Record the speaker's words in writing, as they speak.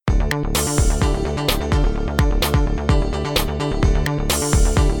Welcome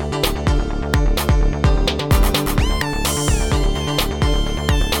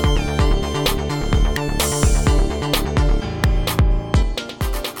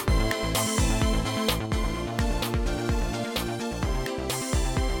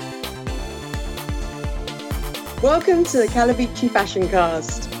to the Calavici Fashion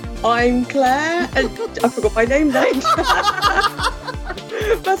Cast. I'm Claire, and I forgot my name now.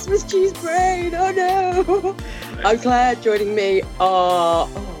 Maximus Cheese Brain, oh no! I'm Claire, joining me are,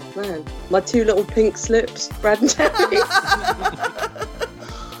 oh man, my two little pink slips, Brad and Terry.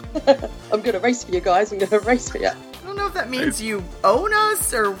 I'm going to race for you guys, I don't know if that means you own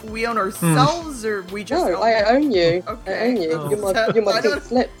us, or we own ourselves, or we just No, I own you. Okay. I own you. Oh. You're my pink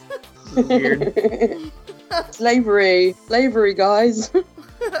slip. Weird. Slavery, guys.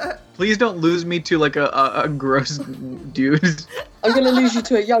 Please don't lose me to like a gross dude. I'm going to lose you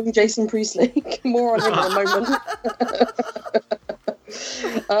to a young Jason Priestley. More on him in a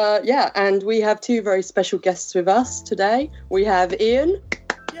moment. Yeah, and we have two very special guests with us today. We have Ian.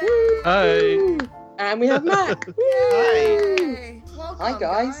 Yay. Hi. And we have Mac. Yay. Welcome, Hi,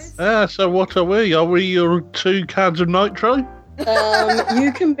 guys. So what are we? Are we your 2 cans of nitro?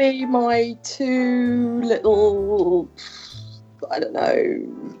 You can be my two little, I don't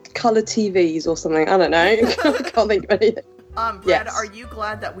know, colour TVs or something. I don't know. I can't think of anything. Brad, Yes. Are you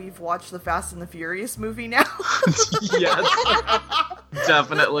glad that we've watched the Fast and the Furious movie now? Yes,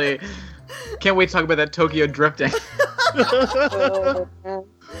 definitely. Can't wait to talk about that Tokyo drifting.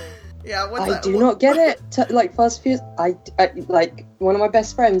 Yeah, what's I that? do not get it. Like Fast and Furious, I like one of my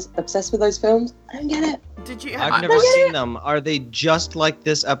best friends obsessed with those films. I don't get it. Did you? I've never seen them. Are they just like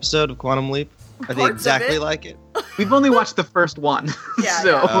this episode of Quantum Leap? Are they Parts of exactly it. like it? We've only watched the first one, Yeah,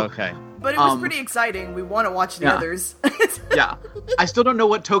 so yeah. Oh, okay. But it was pretty exciting. We want to watch the yeah. others. yeah. I still don't know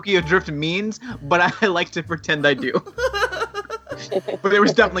what Tokyo drift means, but I like to pretend I do. But there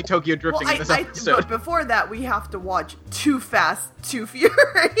was definitely Tokyo drifting in this episode. But before that, we have to watch Too Fast, Too Furious.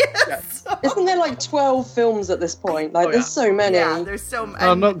 Yes. Isn't there like 12 films at this point? Like, Oh, there's so many. Yeah, there's so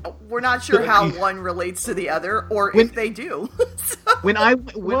many. We're not sure how one relates to the other, or if they do. When I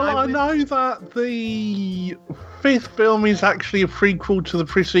know that the 5th film is actually a prequel to the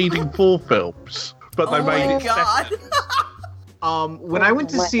preceding 4 films, but they made it God. when I went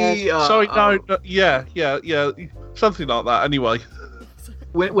to see yeah, something like that. Anyway,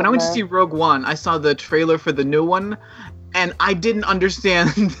 when I went to see Rogue One, I saw the trailer for the new one, and I didn't understand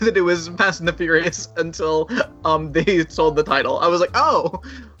that it was Fast and the Furious until they sold the title. I was like, oh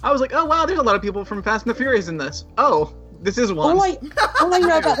wow, there's a lot of people from Fast and the Furious in this. Oh, this is one. All I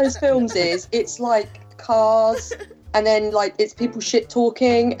know about those films is it's like cars, and then like it's people shit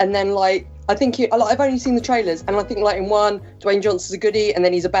talking, and then like I think I've only seen the trailers, and I think like in one, Dwayne Johnson's a goodie, and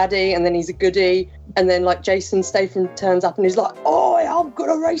then he's a baddie, and then he's a goodie, and then like Jason Statham turns up and he's like, oh, I'm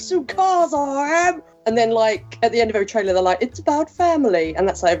gonna race some cars, I am. And then like at the end of every trailer, they're like, it's about family, and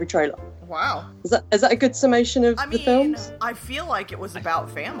that's like every trailer. Wow. Is that a good summation of the films? I feel like it was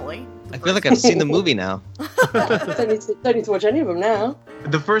about family. I feel like I've seen the movie now. Don't need to watch any of them now.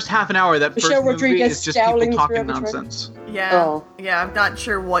 The first half an hour of that Michelle first movie Rodriguez is just people scowling talking through every nonsense. Yeah. Oh. Yeah, I'm not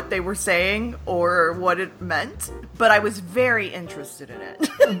sure what they were saying or what it meant, but I was very interested in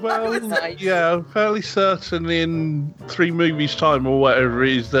it. well, Nice. yeah, fairly certain in 3 movies' time or whatever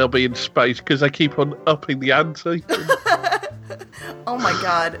it is, they'll be in space because they keep on upping the ante. Oh my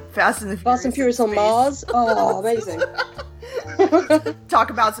God. Fast and the Furious. Fast and Furious on space. Mars. Oh, amazing. Talk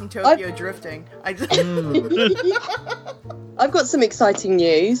about some Tokyo drifting. I've got some exciting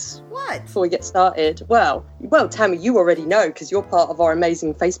news What? before we get started. Well, Tammy, you already know because you're part of our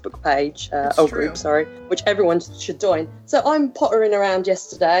amazing Facebook page, group, which everyone should join. So I'm pottering around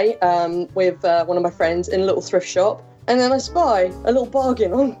yesterday with one of my friends in a little thrift shop, and then I spy a little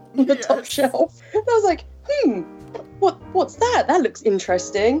bargain on the top shelf. And I was like, what's that? That looks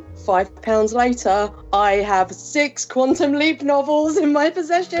interesting. £5 later, I have 6 Quantum Leap novels in my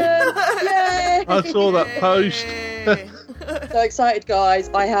possession. Yay! I saw that post. Yay. So excited, guys.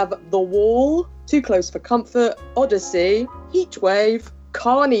 I have The Wall, Too Close for Comfort, Odyssey, Heatwave,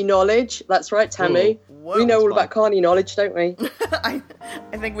 Carney Knowledge. That's right, Tammy. Whoa. We know all about Carney Knowledge, don't we? I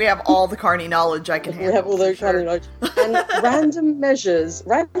think we have all the Carney knowledge I can handle. We have all the for sure. Carney Knowledge. And Random Measures.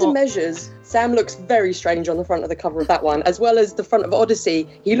 Sam looks very strange on the front of the cover of that one, as well as the front of Odyssey.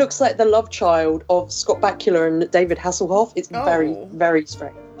 He looks like the love child of Scott Bakula and David Hasselhoff. It's very, very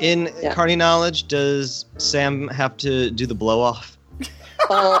strange. In Carney Knowledge, does Sam have to do the blow-off?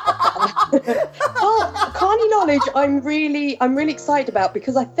 Carney Knowledge, I'm really excited about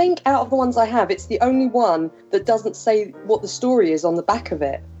because I think out of the ones I have, it's the only one that doesn't say what the story is on the back of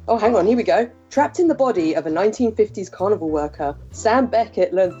it. Oh, hang on, here we go. Trapped in the body of a 1950s carnival worker, Sam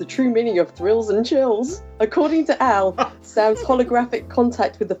Beckett learns the true meaning of thrills and chills. According to Al, Sam's holographic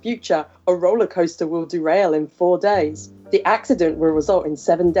contact with the future, a roller coaster will derail in 4 days. The accident will result in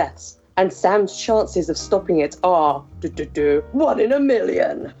 7 deaths, and Sam's chances of stopping it are 1 in a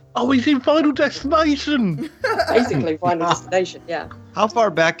million. Oh, he's in Final Destination! Basically, Final Destination, yeah. How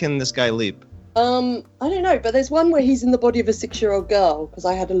far back can this guy leap? I don't know, but there's one where he's in the body of a 6-year-old girl, because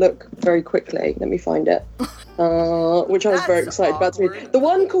I had a look very quickly. Let me find it. Which I was very excited about to read. The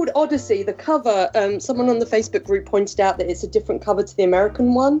one called Odyssey, the cover, someone on the Facebook group pointed out that it's a different cover to the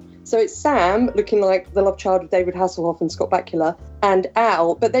American one. So it's Sam, looking like the love child of David Hasselhoff and Scott Bakula, and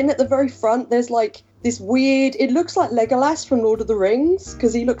Al. But then at the very front, there's like this weird, it looks like Legolas from Lord of the Rings,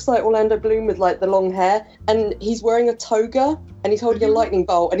 because he looks like Orlando Bloom with like the long hair, and he's wearing a toga, and he's holding a lightning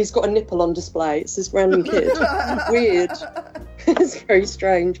bolt, and he's got a nipple on display. It's this random kid. Weird. It's very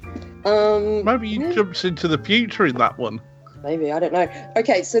strange. Maybe he jumps into the future in that one. Maybe, I don't know.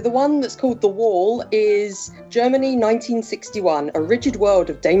 Okay, so the one that's called The Wall is Germany 1961, a rigid world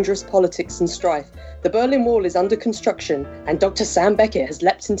of dangerous politics and strife. The Berlin Wall is under construction, and Dr. Sam Beckett has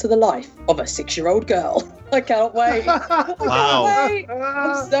leapt into the life of a 6-year-old girl. I can't wait. I can't wait.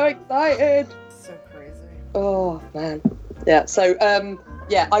 I'm so excited. So crazy. Oh, man. Yeah, so,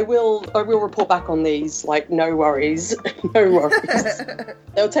 yeah, I will report back on these, like, no worries. No worries.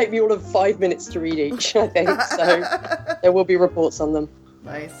 They'll take me all of 5 minutes to read each, I think, so there will be reports on them.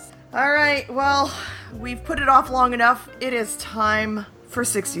 Nice. All right, well, we've put it off long enough. It is time for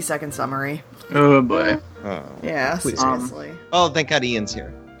 60-second summary. Oh boy. Oh. Yeah, Please. seriously. Oh, thank God Ian's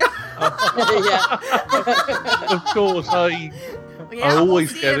here. Yeah. Of course, I Yeah,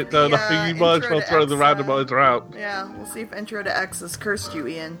 always see get if it done. the, I think you might as Intro well to throw the X, randomizer out. Yeah, we'll see if Intro to X has cursed you,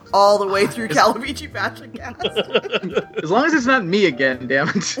 Ian, all the way through Calavici Fashion Cast. As long as it's not me again, damn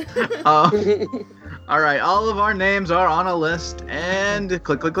it. All right, all of our names are on a list, and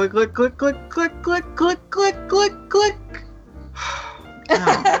click, click, click, click, click, click, click, click, click, click, click, click.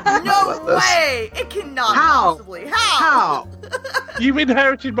 No way! It cannot How? possibly. How? You've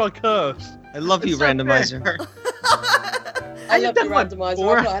inherited my curse. I love you, It's not randomizer. fair. I You've love the done what, randomizer.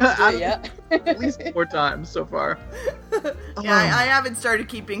 four? I've not had to do it yet. At least 4 times so far. Yeah, I haven't started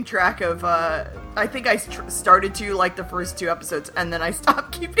keeping track of, I think I started to, like, the first 2 episodes, and then I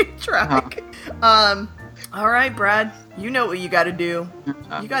stopped keeping track. All right, Brad, you know what you gotta do.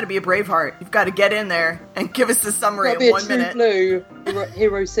 You gotta be a Braveheart. You've gotta get in there and give us the summary Gotta in be a 1 true minute. blue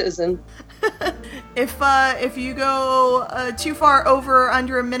hero citizen. If you go too far over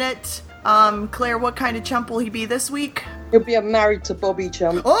under a minute, Claire, what kind of chump will he be this week? You'll be a married to Bobby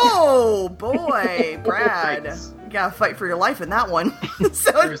chump. Oh boy, Brad, Thanks. you gotta fight for your life in that one.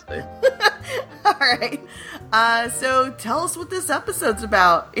 So, Seriously. all right. So tell us what this episode's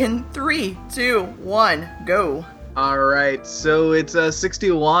about in 3, 2, 1, go. All right, so it's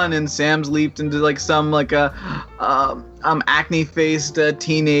 61, and Sam's leaped into like some like a acne-faced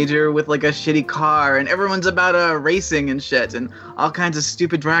teenager with like a shitty car, and everyone's about racing and shit, and all kinds of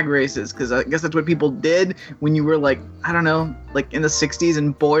stupid drag races, because I guess that's what people did when you were like, I don't know, like in the 60s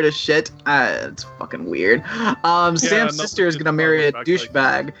and bored as shit. It's fucking weird. Sam's sister is gonna marry a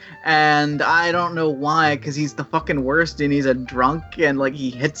douchebag, and I don't know why, because he's the fucking worst, and he's a drunk, and like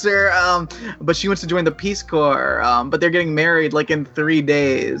he hits her, but she wants to join the Peace Corps. But they're getting married like in 3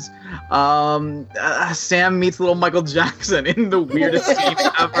 days. Sam meets little Michael Jackson in the weirdest scene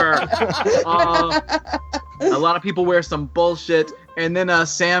ever. A lot of people wear some bullshit, and then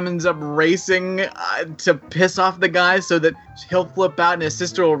Sam ends up racing to piss off the guy so that he'll flip out and his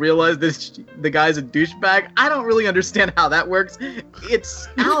sister will realize that the guy's a douchebag. I don't really understand how that works. It's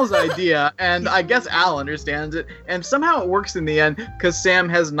Al's idea, and I guess Al understands it, and somehow it works in the end because Sam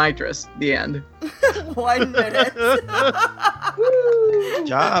has nitrous. The end. 1 minute. Good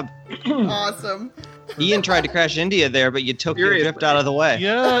job. Awesome. Ian tried to crash India there, but you took your drift out of the way.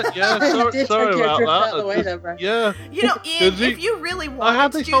 Yeah, You did sorry take your about drift that. out of the way there, bro. Yeah. You know, Ian, Does he- if you really I wanted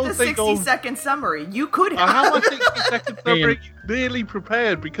had to this do whole the thing on- 60-second summary, you could I had have. my 60 second summary nearly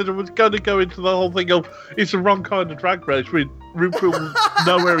prepared because I was going to go into the whole thing of it's the wrong kind of drag race with RuPaul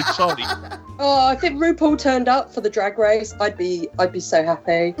nowhere in sight. Oh, I think RuPaul turned up for the drag race. I'd be so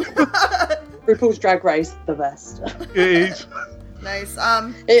happy. RuPaul's Drag Race, the best. It is. Nice.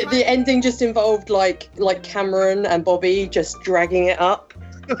 The ending just involved like Cameron and Bobby just dragging it up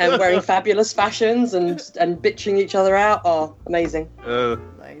and wearing fabulous fashions and bitching each other out. Oh, amazing.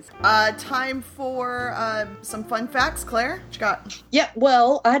 Nice. Time for some fun facts, Claire. What you got? Yeah,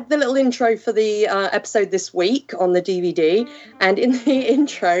 well, I had the little intro for the episode this week on the DVD, and in the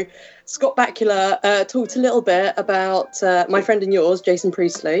intro, Scott Bakula talked a little bit about my friend and yours, Jason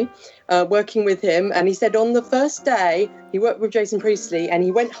Priestley, working with him. And he said on the first day, he worked with Jason Priestley and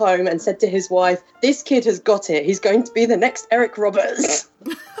he went home and said to his wife, "This kid has got it. He's going to be the next Eric Roberts."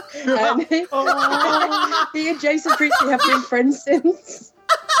 And he and Jason Priestley have been friends since.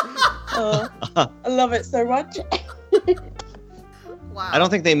 I love it so much. Wow. I don't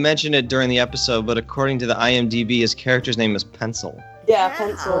think they mentioned it during the episode, but according to the IMDb, his character's name is Pencil. Yeah,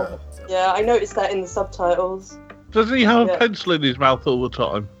 Pencil. Yeah, I noticed that in the subtitles. Doesn't he have a pencil in his mouth all the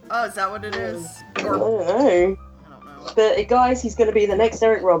time? Oh, is that what it is? I Or, don't know. I don't know. But guys, he's going to be the next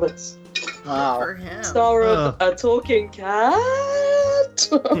Eric Roberts. Wow. For him. Star of A Talking Cat.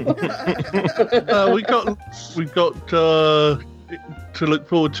 We got to look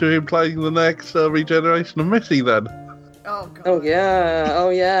forward to him playing the next regeneration of Missy then. Oh, God. Oh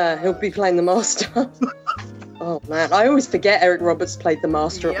yeah. He'll be playing the Master. Oh man, I always forget Eric Roberts played the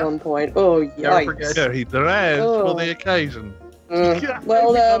Master at one point. Oh Never forget. yikes. Yeah, he does for the occasion.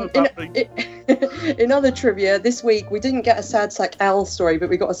 Well, in other trivia, this week we didn't get a Sad Sack Al story, but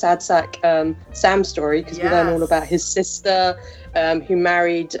we got a Sad Sack Sam story, because we learned all about his sister, who got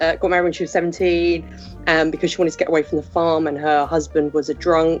married when she was 17, because she wanted to get away from the farm, and her husband was a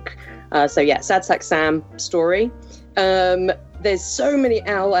drunk. Sad Sack Sam story. There's so many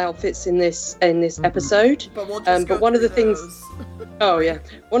Al outfits in this episode, But we'll just go one of the through things. those. Oh yeah,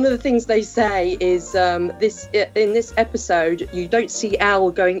 one of the things they say is in this episode you don't see Al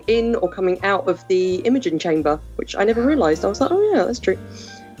going in or coming out of the Imogen chamber, which I never realised. I was like, oh yeah, that's true.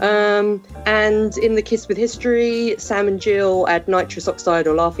 And in the Kiss with History, Sam and Jill add nitrous oxide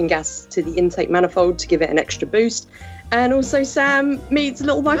or laughing gas to the intake manifold to give it an extra boost. And also Sam meets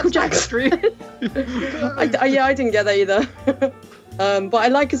little Michael Jackson. I didn't get that either. But I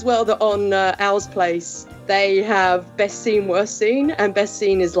like as well that on Al's Place, they have best scene, worst scene, and best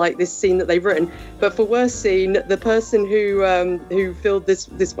scene is like this scene that they've written. But for worst scene, the person who filled this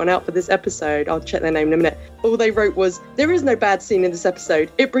one out for this episode, I'll check their name in a minute, all they wrote was, "There is no bad scene in this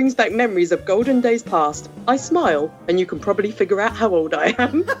episode. It brings back memories of golden days past. I smile, and you can probably figure out how old I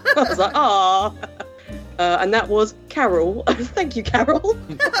am." I was like, ah. And that was Carol. Thank you, Carol.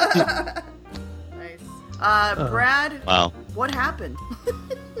 Nice. Brad, Wow. what happened?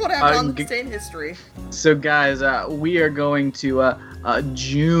 What happened on the Stain History? So, guys, we are going to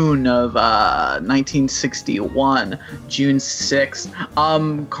June of 1961, June 6th.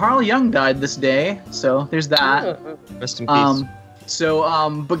 Carl Jung died this day, so there's that. Rest in peace.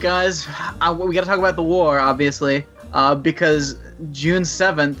 But guys, we got to talk about the war, obviously, because June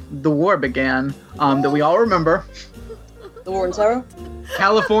 7th, the war began, that we all remember. The War on Terror?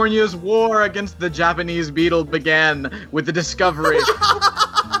 California's war against the Japanese beetle began with the discovery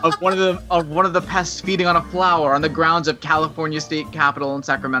of one of the pests feeding on a flower on the grounds of California State Capitol in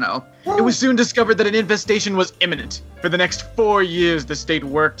Sacramento. It was soon discovered that an infestation was imminent. For the next 4 years, the state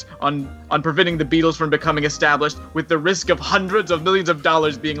worked on preventing the beetles from becoming established, with the risk of hundreds of millions of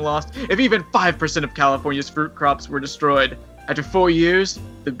dollars being lost if even 5% of California's fruit crops were destroyed. After 4 years,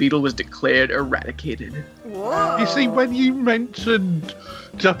 the beetle was declared eradicated. Whoa. You see, when you mentioned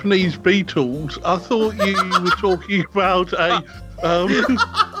Japanese beetles, I thought you were talking about a Japanese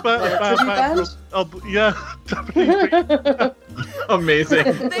beetles.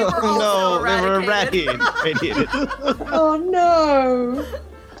 Amazing. They were also They were eradicated. Oh no!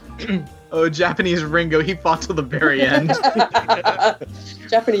 Oh, Japanese Ringo, he fought till the very end.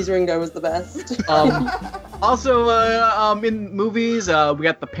 Japanese Ringo was the best. Also, in movies, we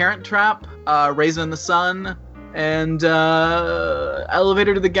got The Parent Trap, Raisin in the Sun, and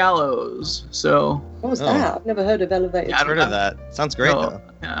Elevator to the Gallows. So. What was that? I've never heard of Elevator. Yeah, I've heard of that. Sounds great, though.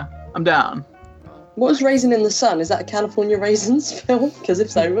 Yeah, I'm down. What was Raisin in the Sun? Is that a California Raisins film? Because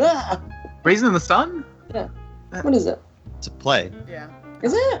if so, Raisin in the Sun? Yeah. What is it? It's a play. Yeah.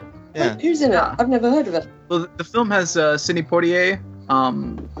 Is it? Yeah. Wait, who's in it? I've never heard of it. Well, the film has Sidney Poitier,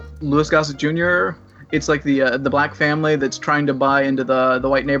 Louis Gossett Jr. It's like the black family that's trying to buy into the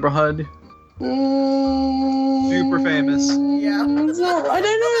white neighborhood. Super famous. Yeah. I don't know. It's not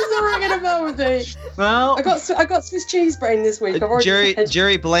ringing a bell with me. Well, I got Swiss cheese brain this week. I've already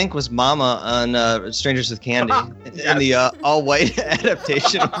Jerry Blank was Mama on Strangers with Candy in the all-white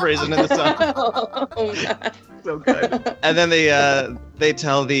adaptation of Raisin in the Sun. Oh, man. so good. And then they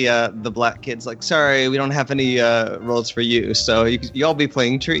tell the black kids, like, sorry, we don't have any roles for you, so you all be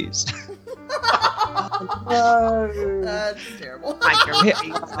playing trees. No. That's terrible.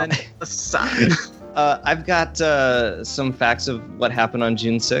 The sun. I've got some facts of what happened on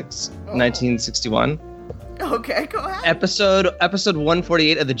June 6, 1961. Okay, go ahead. Episode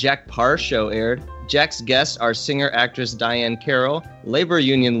 148 of the Jack Parr Show aired. Jack's guests are singer-actress Diane Carroll, labor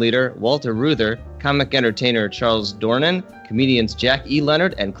union leader Walter Reuther, comic entertainer Charles Dornan, comedians Jack E.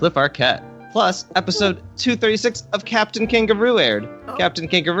 Leonard and Cliff Arquette. Plus, episode 236 of Captain Kangaroo aired. Oh. Captain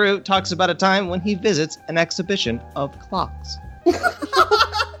Kangaroo talks about a time when he visits an exhibition of clocks.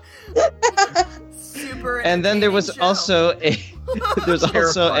 Super. And then there was also a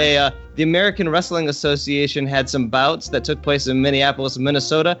the American Wrestling Association had some bouts that took place in Minneapolis,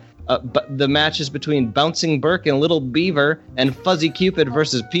 Minnesota. But the matches between Bouncing Burke and Little Beaver and Fuzzy Cupid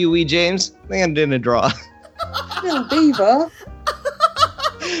versus Pee Wee James, they ended in a draw. Little Beaver?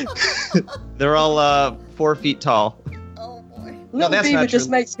 They're all 4 feet tall. Oh boy. Little Beaver just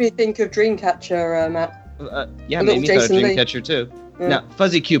makes me think of Dreamcatcher, Matt. Yeah, made me go to Dreamcatcher too. Yeah. Now,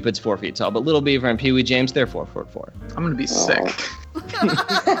 Fuzzy Cupid's 4 feet tall, but Little Beaver and Pee Wee James, they're 4'4". I'm gonna be sick.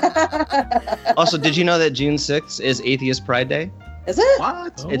 Also, did you know that June 6th is Atheist Pride Day? Is it?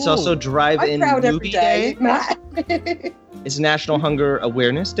 What? It's also Drive-In Movie Day. It's National Hunger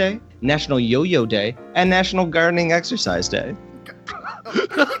Awareness Day, National Yo-Yo Day, and National Gardening Exercise Day.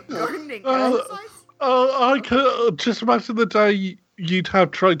 Gardening exercise? I could just imagine the day you'd have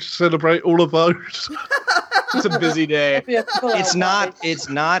tried to celebrate all of those. It's a busy day. It's not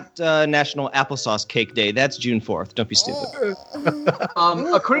National Applesauce Cake Day. That's June 4th. Don't be stupid.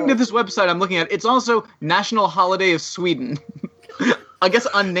 According to this website I'm looking at, it's also National Holiday of Sweden. I guess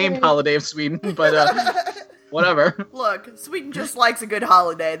unnamed holiday of Sweden, but whatever. Look, Sweden just likes a good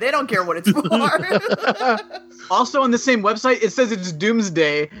holiday. They don't care what it's for. Also on the same website, it says it's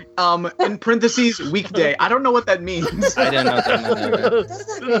Doomsday, in parentheses, weekday. I don't know what that means. I don't know what that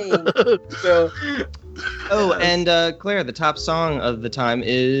means. What does that mean? Oh, and Claire, the top song of the time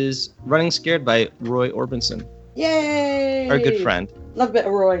is Running Scared by Roy Orbison. Yay! Our good friend. Love a bit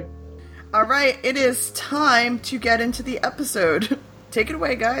of Roy. All right, it is time to get into the episode. Take it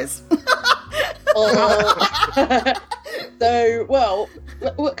away, guys. So, well,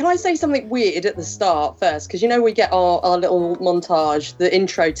 can I say something weird at the start first? Because, we get our little montage, the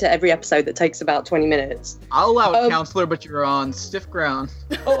intro to every episode that takes about 20 minutes. I'll allow it, Counselor, but you're on stiff ground.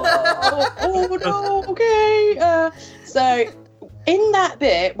 Oh no, okay. So, in that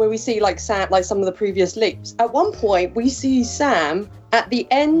bit where we see, Sam, some of the previous leaps, at one point we see Sam at the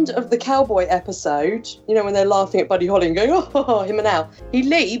end of the cowboy episode, when they're laughing at Buddy Holly and going, oh, him and Al. He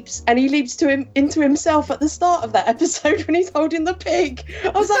leaps into himself at the start of that episode when he's holding the pig. I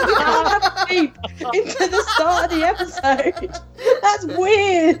was like, you can't have a leap into the start of the episode. That's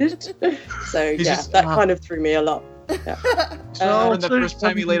weird. So, that kind of threw me a lot. Yeah. The first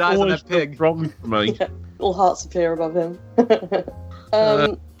time he laid eyes on that pig. Wrong for me. All hearts appear above him.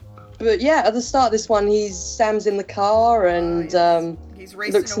 But yeah, at the start of this one, Sam's in the car and he's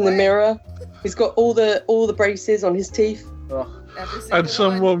racing looks away. in the mirror. He's got all the braces on his teeth. And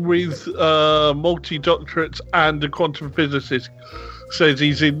someone with multi-doctorates and a quantum physicist says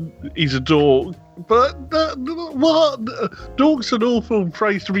he's a dork. But what? Dork's an awful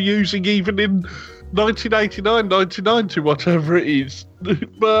phrase to be using even in 1989, 1990, whatever it is.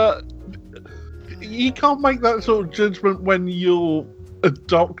 But you can't make that sort of judgment when you're a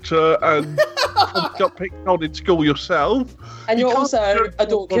doctor and got picked on in school yourself. And you're also a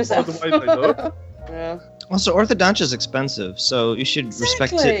dork yourself. Yeah. Also, orthodontia is expensive, so you should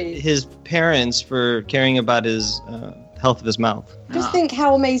respect his parents for caring about his health of his mouth. Just think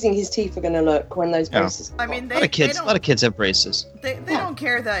how amazing his teeth are going to look when those braces. I mean, a lot of kids have braces. They don't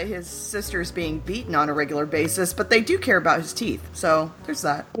care that his sister's being beaten on a regular basis, but they do care about his teeth. So there's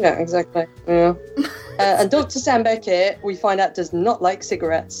that. Yeah, exactly. Yeah. And Dr. Sam Beckett, we find out, does not like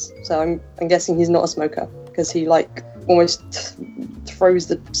cigarettes. So I'm guessing he's not a smoker because he almost throws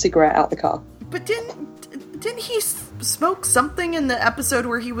the cigarette out the car. But didn't he smoke something in the episode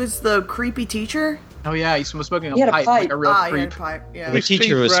where he was the creepy teacher? Oh yeah, he was smoking a pipe like a real creep. He had a pipe, yeah. The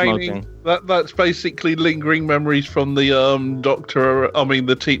teacher was smoking. That's basically lingering memories from the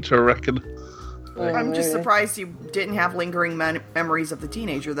the teacher, I reckon. I'm just surprised you didn't have lingering memories of the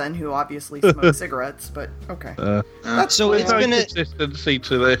teenager then, who obviously smoked cigarettes, but okay. So it's been a consistency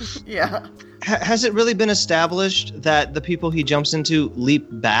to this. Yeah. Has it really been established that the people he jumps into leap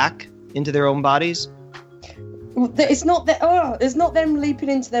back into their own bodies? It's not them leaping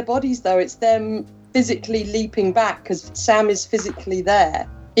into their bodies though. It's them physically leaping back because Sam is physically there.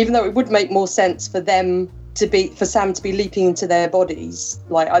 Even though it would make more sense for Sam to be leaping into their bodies.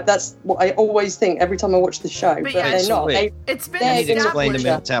 That's what I always think every time I watch the show. But they're not. It's been explain to me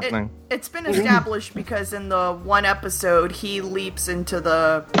what's happening. It's been established because in the one episode he leaps into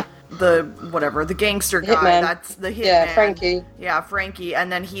the the gangster guy. Hitman. That's the hitman. Yeah, Frankie. Yeah, Frankie.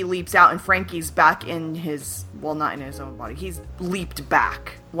 And then he leaps out, and Frankie's back in his, well, not in his own body. He's leaped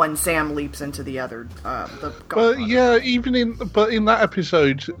back when Sam leaps into the other, the But yeah, even in that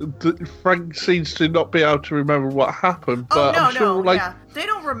episode, Frank seems to not be able to remember what happened. But I'm sure, yeah. They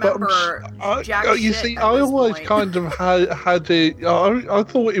don't remember jack you shit see, at I this always point. kind of had it. I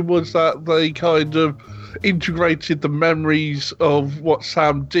thought it was that they kind of integrated the memories of what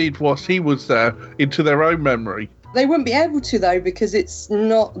Sam did whilst he was there into their own memory. They wouldn't be able to, though, because it's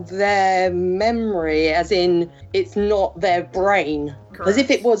not their memory, as in it's not their brain. Correct. As if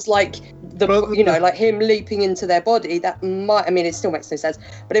it was like like him leaping into their body. That might, I mean, it still makes no sense,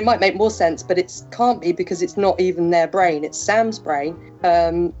 but it might make more sense. But it can't be, because it's not even their brain. It's Sam's brain.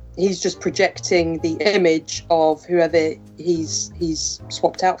 He's just projecting the image of whoever he's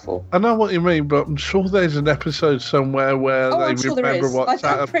swapped out for. I know what you mean, but I'm sure there's an episode somewhere where they I'm sure there remember is. what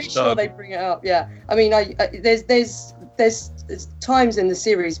I'm pretty sure they bring it up. Yeah, I mean, there's times in the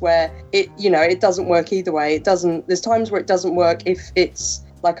series where it doesn't work either way. It doesn't. There's times where it doesn't work if it's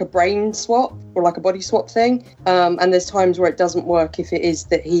like a brain swap or like a body swap thing, and there's times where it doesn't work if it is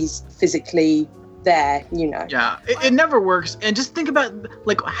that he's physically there. Yeah, it never works. And just think about,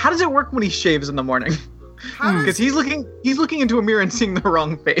 like, how does it work when he shaves in the morning? Because he's looking into a mirror and seeing the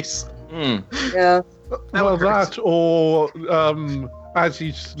wrong face. Yeah. That or as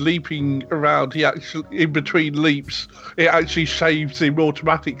he's leaping around, he actually, in between leaps, it actually shaves him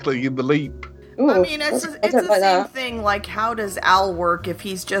automatically in the leap. Ooh, I mean, it's the like same that. thing. Like, how does Al work if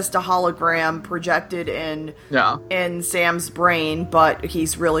he's just a hologram projected in Sam's brain, but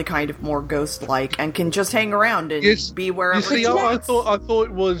he's really kind of more ghost-like and can just hang around and be wherever? You see, I thought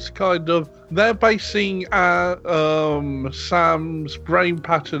it was kind of, they're basing Sam's brain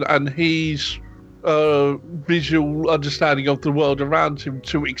pattern and his visual understanding of the world around him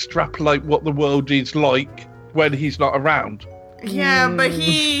to extrapolate what the world is like when he's not around. Yeah, but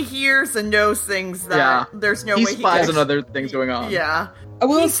he hears and knows things that there's no way he spies can. on other things going on. Yeah. I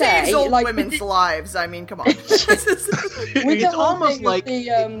will he say, saves old like, women's lives. I mean, come on. with the whole almost thing like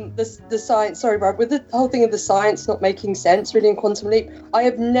of the science. Sorry, Brad. With the whole thing of the science not making sense, really, in Quantum Leap, I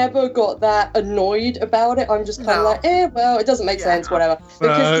have never got that annoyed about it. I'm just kind of like, well, it doesn't make sense, whatever.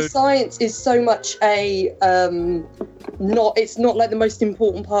 Because the science is so much a it's not like the most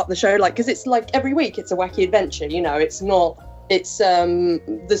important part of the show. Like, because it's like every week it's a wacky adventure. It's not. It's the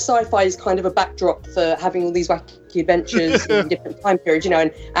sci-fi is kind of a backdrop for having all these wacky adventures in different time periods,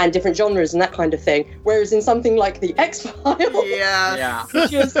 and different genres and that kind of thing. Whereas in something like the X-Files,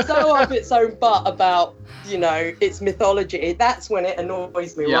 which is so up its own butt about its mythology, that's when it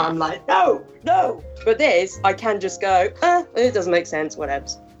annoys me. Where I'm like, no. But this, I can just go, it doesn't make sense, whatever.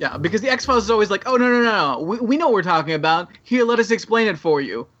 Yeah, because the X-Files is always like, oh, no. We know what we're talking about. Here, let us explain it for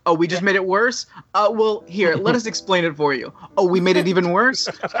you. Oh, we just made it worse? Well, here, let us explain it for you. Oh, we made it even worse?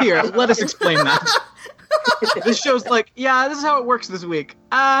 Here, let us explain that. This show's like, this is how it works this week.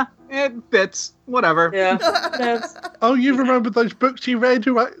 It fits. Whatever. Yeah. Oh, you remember those books you read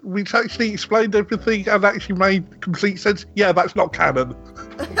which actually explained everything and actually made complete sense? Yeah, that's not canon.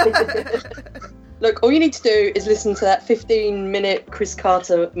 Look, all you need to do is listen to that 15-minute Chris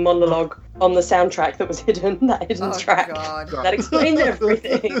Carter monologue on the soundtrack that was hidden, track. God. That explains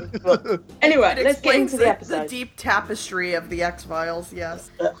everything. But anyway, let's get into the episode. The deep tapestry of the X-Files, yes.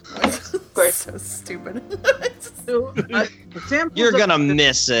 Great. So stupid. Sam, You're gonna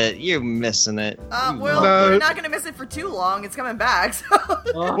miss it. You're missing it. We're not gonna miss it for too long. It's coming back. So.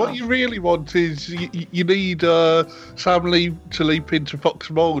 What you really want is you need Sam to leap into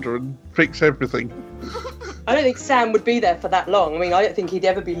Fox Mulder and fix everything. I don't think Sam would be there for that long. I mean, I don't think he'd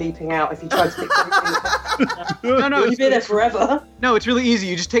ever be leaping out if he tried to fix everything. No, he'd be there forever. No, it's really easy.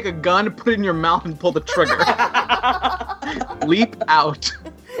 You just take a gun, put it in your mouth, and pull the trigger. Leap out.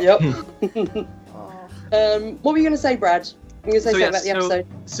 Yep. What were you going to say, Brad? You were going to say something about the episode?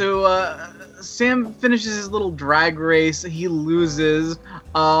 So, Sam finishes his little drag race. He loses.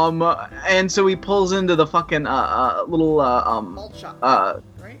 And so he pulls into the fucking little Malt shop,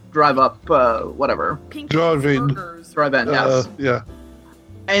 right? drive up, whatever. Drive-in. Drive-in, yes. Yeah.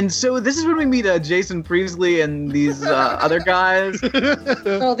 And so this is when we meet Jason Priestley and these other guys.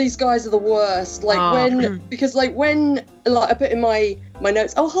 Oh, these guys are the worst. When I put in my my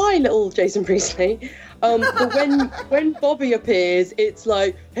notes. Oh, hi, little Jason Priestley. But when Bobby appears, it's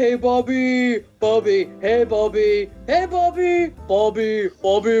like, hey, Bobby, hey, Bobby, hey, Bobby. I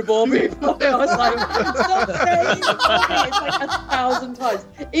was like, stop saying Bobby. It's like 1,000 times.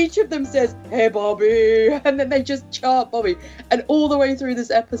 Each of them says, hey, Bobby, and then they just chant Bobby. And all the way through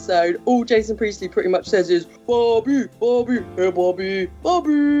this episode, all Jason Priestley pretty much says is, Bobby, hey, Bobby. God,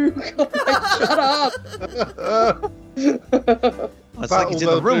 shut up. It's like he's in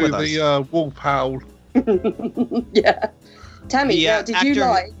the room with us. The wolf howl. Yeah. Tammy, did you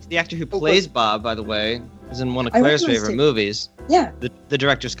like... The actor who plays Bob, by the way, is in one of Claire's favorite movies. Yeah. The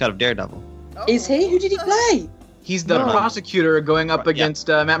director's cut of Daredevil. Oh. Is he? Who did he play? He's the prosecutor going up against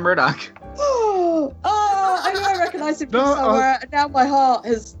Matt Murdock. I know I recognise him from somewhere, and now my heart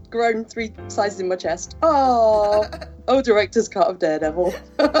has grown 3 sizes in my chest. Director's cut of Daredevil.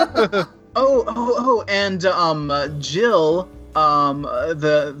 And Jill,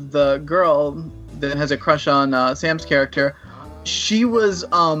 the girl that has a crush on Sam's character, she was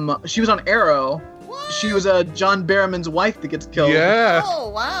on Arrow. What? She was John Barrowman's wife that gets killed. Yeah. Oh,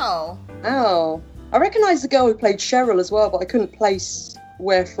 wow. Oh. I recognise the girl who played Cheryl as well, but I couldn't place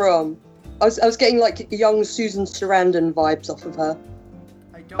where from. I was getting like young Susan Sarandon vibes off of her.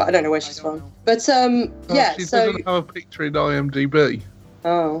 But I don't know where she's from. But She doesn't have a picture in IMDb.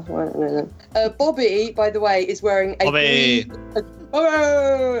 Oh, well, I don't know then. Bobby, by the way, is wearing is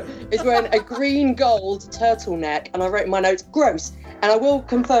wearing a green gold turtleneck, and I wrote in my notes, gross. And I will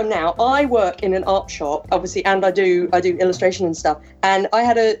confirm now, I work in an art shop, obviously, and I do illustration and stuff. And I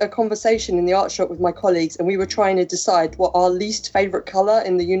had a conversation in the art shop with my colleagues, and we were trying to decide what our least favourite colour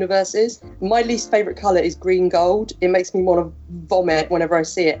in the universe is. My least favourite colour is green gold. It makes me want to vomit whenever I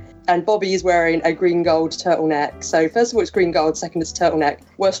see it. And Bobby is wearing a green gold turtleneck. So first of all, it's green gold. Second, it's turtleneck.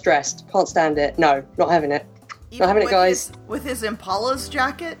 Worst dressed. Can't stand it. No, not having it. Not having it, guys. With his Impala's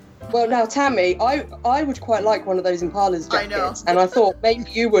jacket? Well, now, Tammy, I would quite like one of those Impala's jackets. I know. And I thought maybe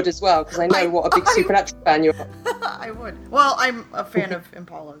you would as well, because I know what a big Supernatural fan you are. I would. Well, I'm a fan of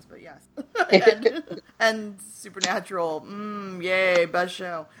Impalas, but yes. and Supernatural. Yay, best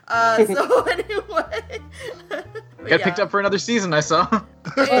show. So anyway. Got picked up for another season, I saw.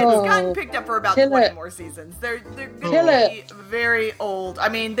 It's gotten picked up for about 20 more seasons. They're going to be very old. I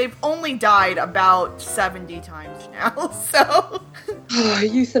mean, they've only died about 70 times now, so...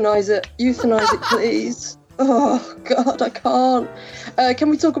 Euthanize it, please. Oh, God, I can't. Can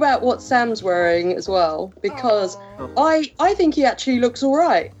we talk about what Sam's wearing as well? Because I think he actually looks all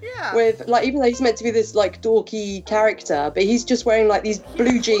right. Yeah. With, like, even though he's meant to be this, like, dorky character, but he's just wearing, like, these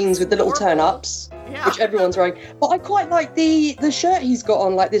blue jeans with the little turn-ups, which everyone's wearing. But I quite like the shirt he's got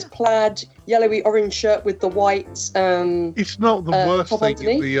on, like this plaid, yellowy orange shirt with the white It's not the worst thing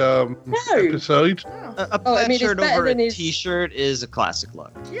in the episode. A plaid shirt over a t-shirt is a classic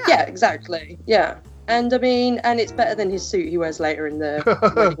look. Yeah, exactly. Yeah. And I mean, and it's better than his suit he wears later in the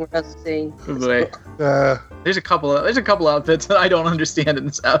wedding rehearsal scene. There's a couple outfits that I don't understand in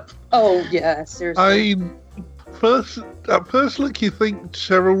this app. Oh yeah, seriously. At first look, you think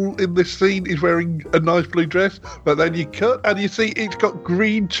Cheryl in this scene is wearing a nice blue dress, but then you cut and you see it's got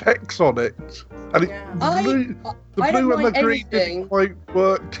green checks on it, and the blue and the green didn't quite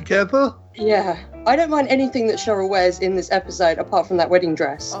work together. Yeah, I don't mind anything that Cheryl wears in this episode, apart from that wedding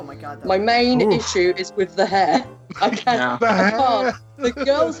dress. Oh my God! My main issue is with the hair. I can't. The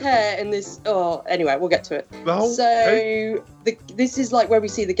girl's hair in this. Oh, anyway, we'll get to it. This is like where we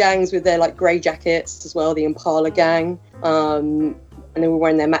see the gangs with their like grey jackets as well, the Impala gang. And then we're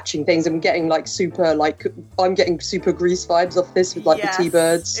wearing their matching things, and we're getting like I'm getting super Grease vibes off this with like the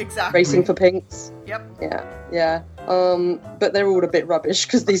T-Birds racing for pinks. Yep. Yeah. But they're all a bit rubbish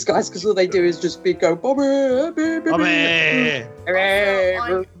because all they do is just go Bobby. On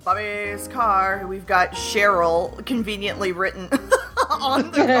Bobby's car, we've got Cheryl conveniently written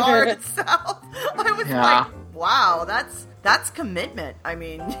on the car itself. I was like, wow, that's commitment. I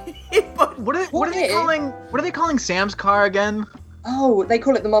mean, what are they calling Sam's car again? Oh, they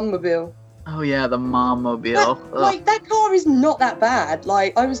call it the Mummobile. Oh yeah, the Mummobile. Like that car is not that bad.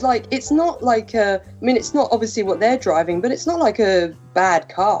 Like I was like, it's not like it's not obviously what they're driving, but it's not like a bad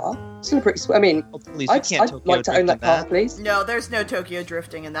car. It's still pretty. I mean, I'd like to own that car, please. No, there's no Tokyo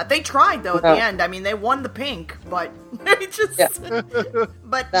drifting in that. They tried though at the end. I mean, they won the pink, but they just. Yeah.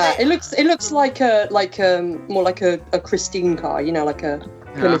 But it looks like more like a Christine car, like a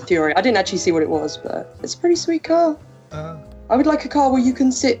Plymouth Fury. I didn't actually see what it was, but it's a pretty sweet car. I would like a car where you can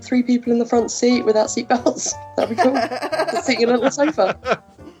sit 3 people in the front seat without seatbelts. That'd be cool. Sit in a little sofa.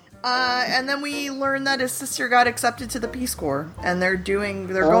 And then we learn that his sister got accepted to the Peace Corps, and they're going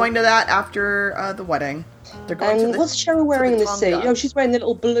to that after the wedding. They're going to what's Cheryl wearing in this scene? Tonga. She's wearing the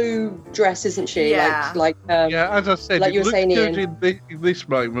little blue dress, isn't she? Yeah. As I said, like it looks good in this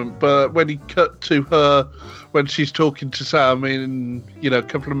moment, but when he cut to her, when she's talking to Sam in, a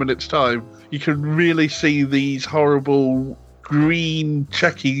couple of minutes' time, you can really see these horrible green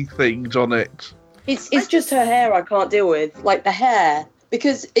checky things on it. It's just her hair I can't deal with. Like, the hair.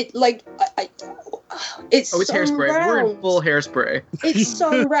 Because it's it's so hairspray. round. We're in full hairspray. It's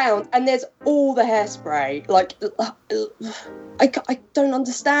so round, and there's all the hairspray. Like, I don't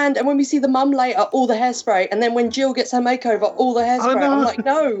understand. And when we see the mum later, all the hairspray, and then when Jill gets her makeover, all the hairspray. I'm like,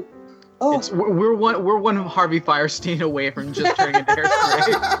 no. Oh, we're one Harvey Firestein away from just turning into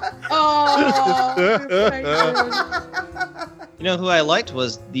hairspray. You know who I liked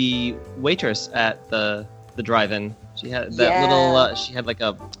was the waitress at the drive-in. She had that little. She had like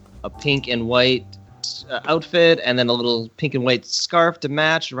a pink and white outfit, and then a little pink and white scarf to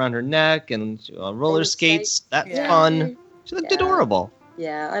match around her neck, and roller skates. That's fun. She looked adorable.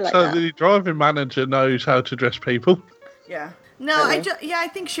 Yeah, I like that. that. So the driving manager knows how to dress people. Yeah. No, I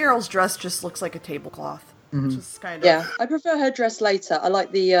think Cheryl's dress just looks like a tablecloth. Mm-hmm. Just kind of. Yeah, I prefer her dress later. I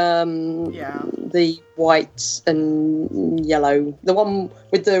like the white and yellow, the one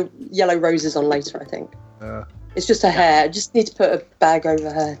with the yellow roses on later. I think. It's just her hair. I just need to put a bag over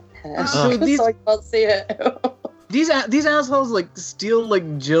her hair so I can't see it. These assholes like steal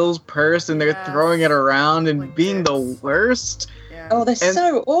like Jill's purse and they're throwing it around and like being the worst. Yeah. Oh, they're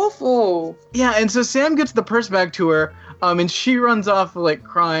so awful. Yeah, and so Sam gets the purse back to her, and she runs off like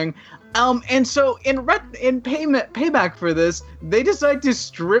crying. And so in payback for this, they decide to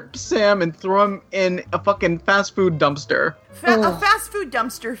strip Sam and throw him in a fucking fast food dumpster. A fast food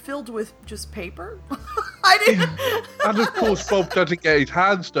dumpster filled with just paper? I didn't. And of course, Bob doesn't get his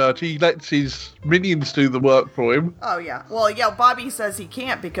hands dirty. He lets his minions do the work for him. Oh, yeah. Well, yeah, Bobby says he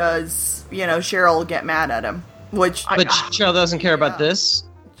can't because, Cheryl will get mad at him. But Cheryl doesn't care about this.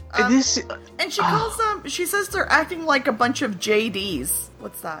 And she calls them, she says they're acting like a bunch of JDs.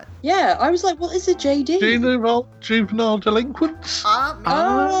 What's that? Yeah, I was like, what is a JD? Juvenile delinquents?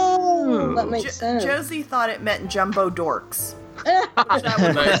 That makes sense. Josie thought it meant jumbo dorks.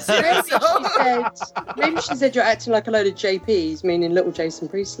 Maybe she said you're acting like a load of JPs, meaning little Jason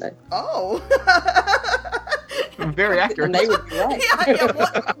Priestley. Oh. Very accurate. And they would be right.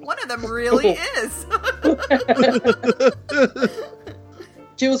 Yeah, one of them really is.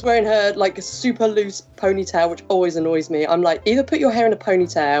 Jill's wearing her like a super loose ponytail, which always annoys me. I'm like, either put your hair in a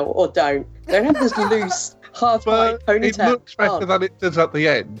ponytail or don't. Don't have this loose, hard-tight ponytail. It looks better than it does at the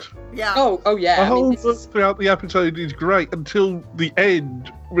end. Yeah. Oh yeah. The whole look throughout the episode is great until the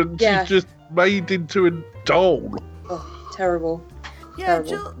end when she's just made into a doll. Oh, terrible. Yeah,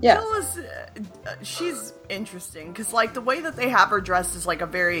 Jill is. She's interesting because, like, the way that they have her dressed is like a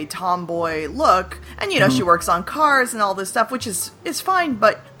very tomboy look, and she works on cars and all this stuff, which is fine.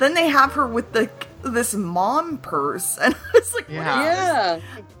 But then they have her with this mom purse, and it's like, I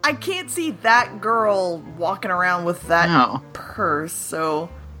can't see that girl walking around with that purse. So.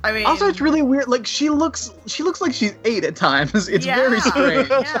 I mean, also, it's really weird. Like, she looks like she's 8 at times. It's very strange.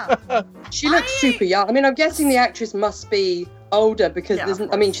 Yeah. She looks super young. I mean, I'm guessing the actress must be older because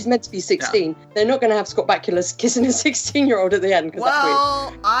she's meant to be 16. Yeah. They're not going to have Scott Bakula kissing a 16-year-old at the end.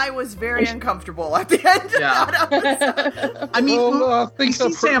 Well, I was very uncomfortable at the end. Yeah. I mean, I think we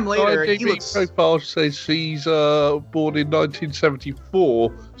see Sam later. He looks... profile says she's born in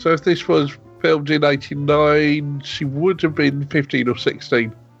 1974. So if this was filmed in 89, she would have been 15 or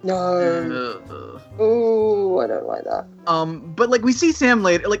 16. No. Oh, I don't like that. But like we see Sam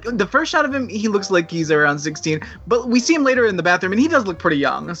later, like the first shot of him, he looks like he's around 16. But we see him later in the bathroom, and he does look pretty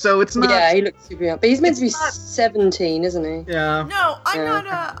young. So it's not. Yeah, he looks super young, but he's meant to be 17, isn't he? Yeah. No,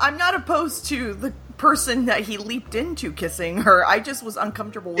 I'm not opposed to the person that he leaped into kissing her. I just was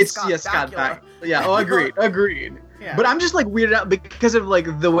uncomfortable with Scott Bakula. Yeah. Oh, agreed. Yeah. But I'm just like weirded out because of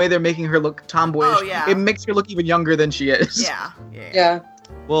like the way they're making her look tomboyish. Oh, yeah. It makes her look even younger than she is. Yeah.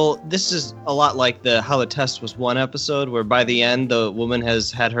 Well, this is a lot like How the Test Was Won episode, where by the end the woman has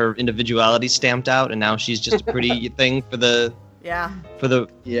had her individuality stamped out, and now she's just a pretty thing for the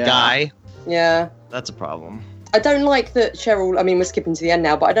guy. Yeah. That's a problem. I don't like that Cheryl, I mean, we're skipping to the end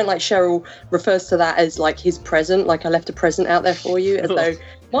now, but I don't like Cheryl refers to that as like his present, like I left a present out there for you, as though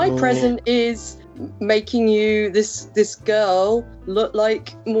my present is making you, this girl, look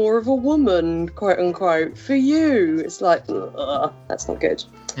like more of a woman, quote unquote, for you. It's like, that's not good.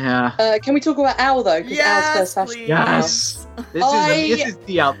 Yeah. Can we talk about Al though? Because Al's first fashion. Yes. This is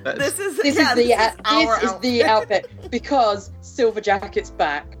the outfit. This is the outfit. because Silver Jacket's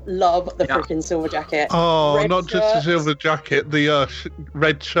back. Love the freaking Silver Jacket. Oh, Red not just the shirts. silver jacket, the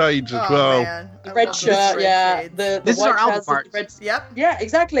red shades as well. Man. I Red love those shirt, red yeah. shades. The This is white our album trousers, art. the red. Yep. Yeah,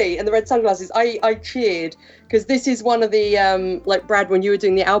 exactly. And the red sunglasses. I cheered because this is one of the like Brad, when you were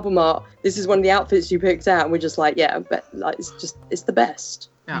doing the album art, this is one of the outfits you picked out, and we're just like, yeah, but like it's the best.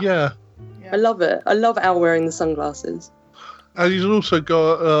 Yeah. I love it. I love Al wearing the sunglasses. And he's also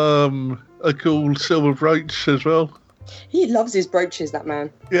got a cool silver brooch as well. He loves his brooches, that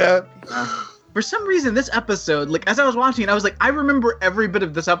man. Yeah. For some reason, this episode, like, as I was watching it, I was like, I remember every bit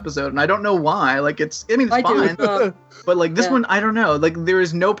of this episode, and I don't know why. Like, it's I do fine. as well. But, like, this Yeah. one, I don't know. Like, there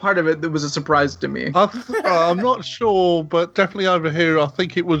is no part of it that was a surprise to me. I'm not sure, but definitely over here, I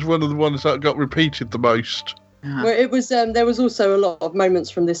think it was one of the ones that got repeated the most. Yeah. Where it was, there was also a lot of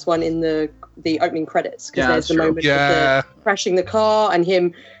moments from this one in the opening credits, because Yeah, there's the that's true. moment Yeah. of the crashing the car and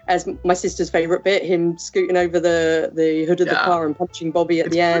him, as my sister's favourite bit, him scooting over the hood of the Yeah. car and punching Bobby at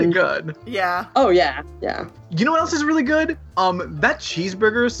It's the pretty end. good. Yeah. Oh yeah, yeah. You know what else is really good? That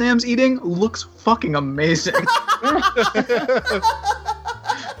cheeseburger Sam's eating looks fucking amazing.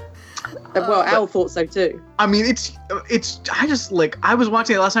 Well, Al thought so too. I mean, it's. I just like. I was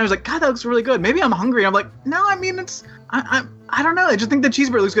watching it last night. I was like, God, that looks really good. Maybe I'm hungry. I'm like, no. I mean, it's. I don't know. I just think the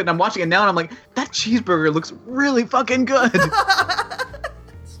cheeseburger looks good. And I'm watching it now, and I'm like, that cheeseburger looks really fucking good.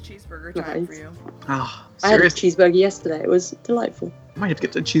 It's cheeseburger time for you. Oh, I had a seriously. cheeseburger yesterday. It was delightful. I might have to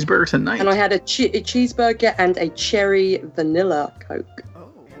get the cheeseburger tonight. And I had a cheeseburger and a cherry vanilla Coke. Oh.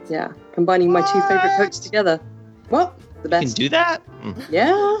 Yeah, combining my two favourite Cokes together. Well, the You can best. do that?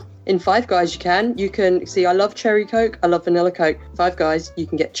 Yeah. In Five Guys, you can. You can see. I love cherry Coke. I love vanilla Coke. Five Guys, you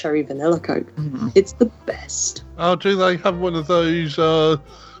can get cherry vanilla Coke. Mhm. It's the best. Oh, do they have one of those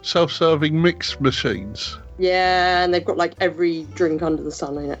self-serving mix machines? Yeah, and they've got like every drink under the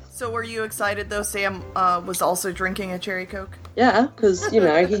sun in it. So were you excited though Sam was also drinking a cherry Coke? Yeah, because you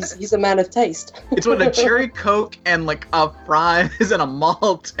know he's a man of taste. It's with a cherry Coke and like a fries and a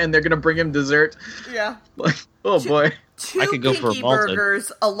malt, and they're gonna bring him dessert. Yeah. Like, oh boy. Two I could go for a Pinky malted.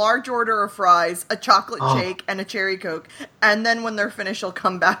 burgers, a large order of fries, a chocolate Oh. shake, and a cherry Coke. And then when they're finished, I'll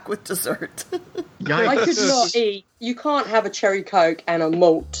come back with dessert. Yikes. I could not eat. You can't have a cherry Coke and a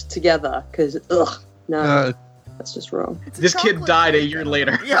malt together because no, that's just wrong. It's a This kid chocolate died a shake, year though.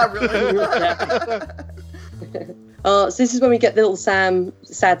 later. Yeah, really. So this is when we get the little sad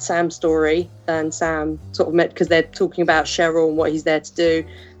Sam story, and Sam sort of met because they're talking about Cheryl and what he's there to do,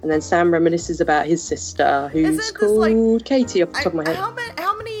 and then Sam reminisces about his sister, who's Isn't this called like- Katie, off the top of my head.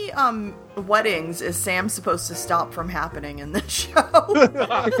 How many weddings is Sam supposed to stop from happening in this show? All of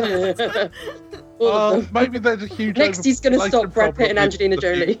them. Maybe there's a huge. Next, he's going to overpopulation stop Brad Pitt and problem in Angelina the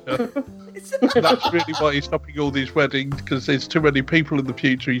Jolie. future. That's really why he's stopping all these weddings, because there's too many people in the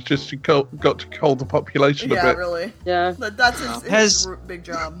future. He's just got to hold the population a Yeah, bit. really. Yeah. That's his Has- big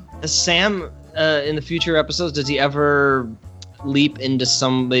job. Sam, in the future episodes, does he ever leap into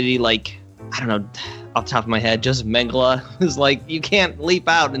somebody like, I don't know, off the top of my head, Joseph Mengele is like, you can't leap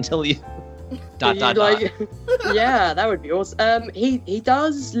out until you... dot, dot, dot. Yeah, that would be awesome. He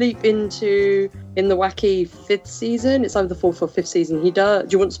does leap into in the wacky 5th season. It's either the 4th or 5th season. He does.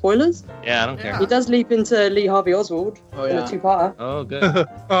 Do you want spoilers? Yeah, I don't care. He does leap into Lee Harvey Oswald Oh, in yeah. a 2-parter. Oh, good.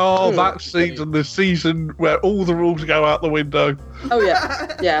 Oh, Hmm. that season, the season where all the rules go out the window. Oh yeah,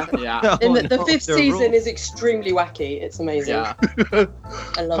 yeah. Yeah. In Oh, the no, 5th the season rules. is extremely wacky. It's amazing. Yeah.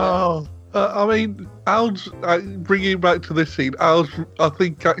 I love I mean, Al's bringing it back to this scene. Al's, I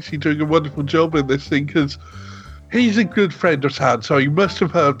think, actually doing a wonderful job in this thing because he's a good friend of Sam, so he must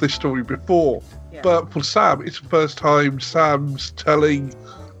have heard this story before. Yeah. But for Sam, it's the first time Sam's telling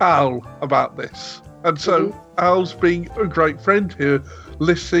Al about this, and so Al's being a great friend here,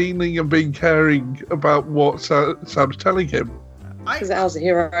 listening and being caring about what Sam's telling him. Because Al's a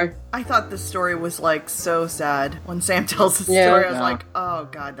hero. I thought this story was like so sad when Sam tells the Yeah. story. I was Yeah. like, oh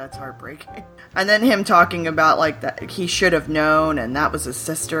god, that's heartbreaking. And then him talking about like that he should have known, and that was his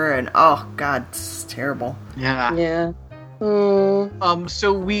sister, and oh god, it's terrible. Yeah. Yeah. Mm.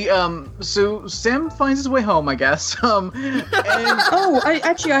 So Sam finds his way home, I guess. And Oh,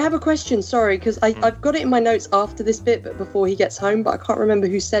 I have a question. Sorry, because I've got it in my notes after this bit, but before he gets home. But I can't remember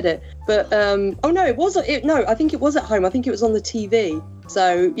who said it. But oh no, it wasn't. No, I think it was at home. I think it was on the TV.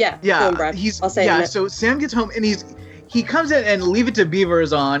 So yeah. Go on, Brad. I'll say it in a minute. So Sam gets home and he comes in and Leave It to Beaver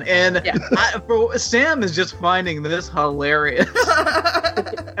is on, and Yeah. Sam is just finding this hilarious.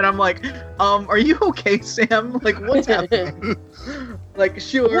 And I'm like, are you okay, Sam? Like, what's happening? Like,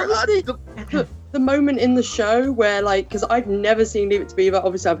 sure. What was the moment in the show where, like, because I've never seen Leave It to Beaver.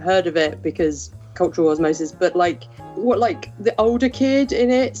 Obviously, I've heard of it because cultural osmosis, but like the older kid in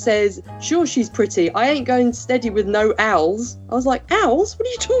it says, sure, she's pretty. I ain't going steady with no owls. I was like, owls? What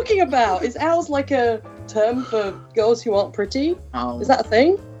are you talking about? Is owls like a term for girls who aren't pretty? Is that a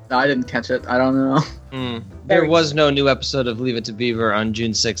thing? No, I didn't catch it. I don't know. There was no new episode of Leave It to Beaver on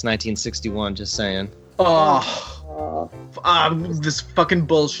June 6, 1961, just saying. This fucking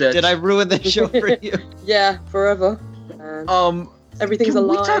bullshit. Did I ruin the show for you? Yeah, forever. Everything's a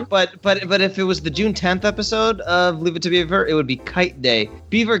lie. But if it was the June 10th episode of Leave It to Beaver, it would be Kite Day.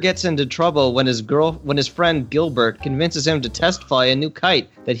 Beaver gets into trouble when his friend Gilbert convinces him to test fly a new kite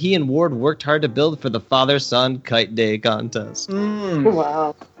that he and Ward worked hard to build for the father-son Kite Day contest.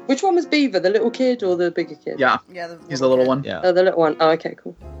 Wow. Which one was Beaver, the little kid or the bigger kid? Yeah, he's the little one. Yeah. Oh, the little one. Oh, okay,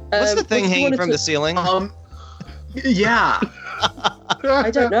 cool. What's the thing hanging from the ceiling? Yeah. I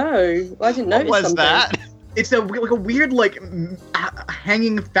don't know. I didn't notice What was something. that? It's a weird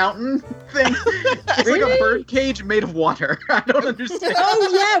hanging fountain thing. It's Really? like a bird cage made of water. I don't understand. Oh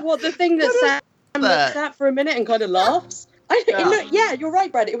yeah, what the thing that Sam looks at for a minute and kind of laughs? Yeah, you're right,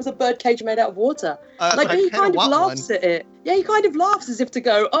 Brad. It was a bird cage made out of water. He kind of laughs at it. Yeah, he kind of laughs as if to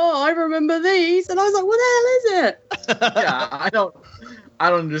go, "Oh, I remember these," and I was like, "What the hell is it?" Yeah, I don't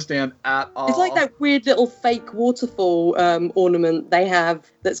understand at all. It's like that weird little fake waterfall ornament they have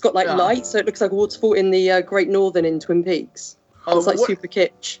that's got like lights, so it looks like a waterfall in the Great Northern in Twin Peaks. It's like super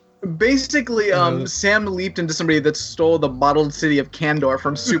kitsch. Basically, Sam leaped into somebody that stole the bottled city of Kandor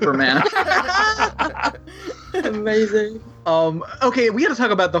from Superman. Amazing. Okay, we gotta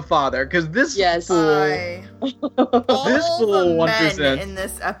talk about the father, because this fool... This fool 1%. In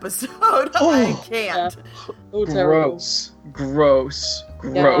this episode, I can't. Oh, terrible. Gross.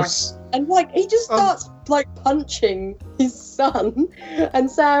 And like he just starts like punching his son, and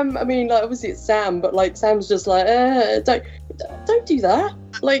Sam. I mean, like obviously it's Sam, but like Sam's just like, don't do that.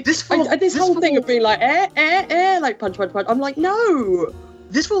 Like this whole thing of being like, like punch. I'm like, no.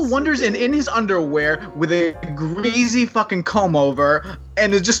 This fool wanders in his underwear with a greasy fucking comb over,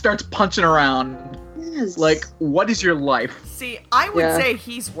 and it just starts punching around. Yes. Like, what is your life? See, I would say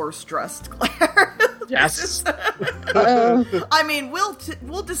he's worse dressed, Claire. Yes. I mean,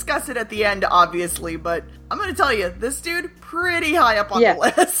 we'll discuss it at the end, obviously, but I'm going to tell you, this dude pretty high up on the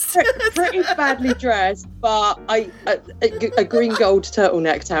list. Pretty badly dressed, but a green gold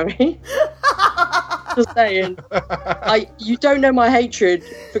turtleneck, Tammy. Just saying. You don't know my hatred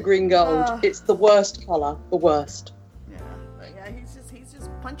for green gold. It's the worst colour. The worst. Yeah, he's just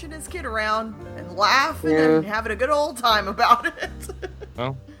punching his kid around and laughing and having a good old time about it.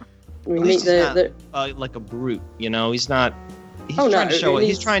 Well, we meet like a brute, you know. He's not.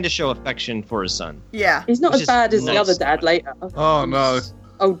 He's trying to show affection for his son. Yeah, he's not as bad as the other dad later. Oh no.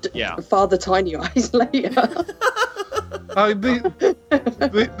 Oh Father Tiny Eyes later.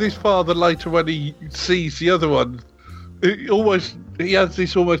 This father later, when he sees the other one, he has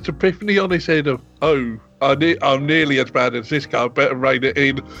this almost epiphany on his head of, I'm nearly as bad as this guy. I better rein it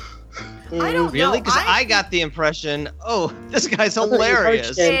in. I don't really? know. Because I got the impression, this guy's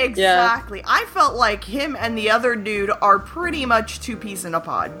hilarious. Exactly. Yeah. I felt like him and the other dude are pretty much two peas in a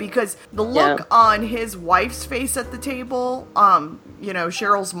pod, because the look on his wife's face at the table,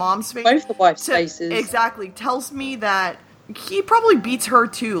 Cheryl's mom's face. Both the wife's faces. Exactly. Tells me that he probably beats her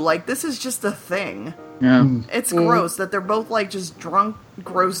too. Like, this is just a thing. Yeah. It's gross that they're both like just drunk,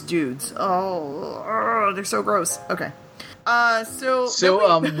 gross dudes. Oh, they're so gross. Okay.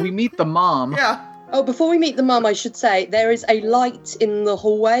 We meet the mom. Yeah. Oh, before we meet the mum, I should say there is a light in the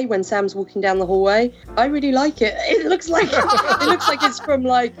hallway when Sam's walking down the hallway. I really like it. It looks like it's from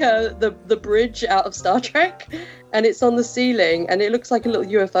like the bridge out of Star Trek, and it's on the ceiling, and it looks like a little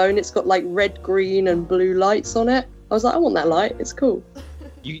UFO, and it's got like red, green, and blue lights on it. I was like, I want that light. It's cool.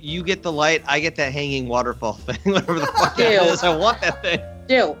 You get the light, I get that hanging waterfall thing, whatever the fuck it is. I want that thing.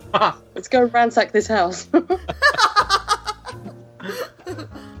 Deal. Let's go ransack this house.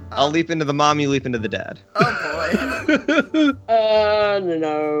 I'll leap into the mom, you leap into the dad. Oh boy.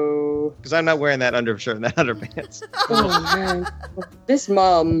 No. Because I'm not wearing that undershirt and that underpants. Oh man. This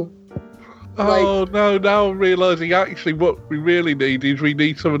mom. Oh no, now I'm realising actually what we really need is we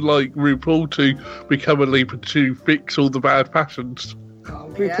need someone like RuPaul to become a leaper to fix all the bad passions.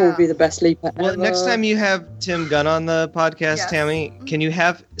 RuPaul would be the best leaper ever. Well, next time you have Tim Gunn on the podcast, Tammy, can you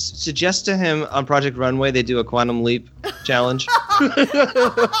suggest to him on Project Runway they do a quantum leap challenge?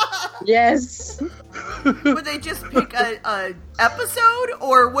 Yes. Would they just pick a episode,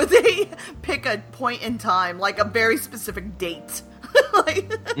 or would they pick a point in time, like a very specific date?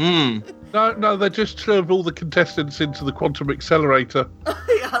 No, they just serve all the contestants into the quantum accelerator.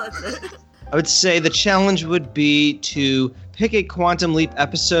 Yeah, that's it. I would say the challenge would be to pick a Quantum Leap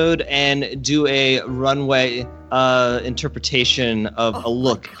episode and do a runway interpretation of a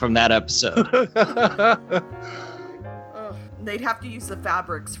look from that episode. They'd have to use the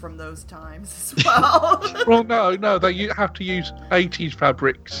fabrics from those times as well. Well, no, they have to use 80s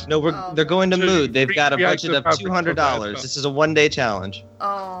fabrics. No, they're going to Mood. They've got a recreate budget the of fabrics of that $200. stuff. This is a one-day challenge.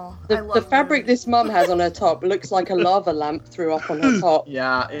 Oh, The fabric this mum has on her top looks like a lava lamp threw up on her top.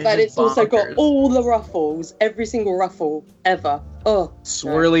 Yeah, But it's also got bonkers. all the ruffles, every single ruffle ever. Oh,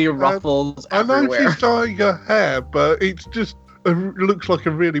 swirly ruffles I know everywhere. she's dyeing her hair, but it's just it looks like a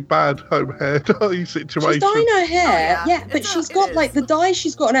really bad home hair dye situation. she's dyeing her hair, Oh, yeah. yeah, but It's she's it got is. like the dye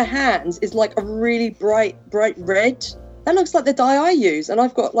she's got on her hands is like a really bright red. That looks like the dye I use, and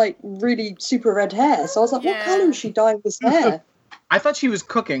I've got like really super red hair. So I was like, what Yeah. colour is she dyeing this hair? I thought she was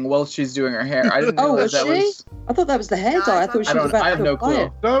cooking while she's doing her hair. I didn't Oh, realize was that she? was. I thought that was the hair Yeah, dye. I thought she was about I have to no apply clue.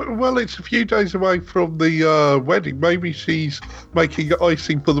 it. No, well, it's a few days away from the wedding. Maybe she's making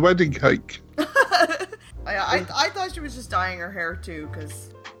icing for the wedding cake. I thought she was just dyeing her hair too,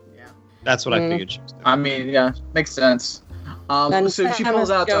 because That's what I figured she was doing. I mean, yeah, makes sense. And So she Sam pulls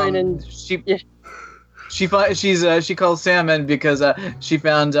is out. going and- yeah. She calls Sam in because she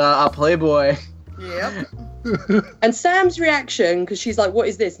found a Playboy. yep. And Sam's reaction, because she's like, what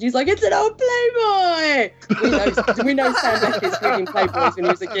is this? And he's like, it's an old Playboy! We know Sam Beckett's reading Playboys when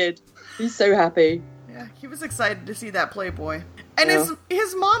he was a kid. He's so happy. Yeah, he was excited to see that Playboy. And Yeah.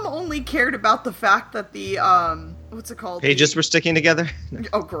 his mom only cared about the fact that the what's it called? Pages were sticking together.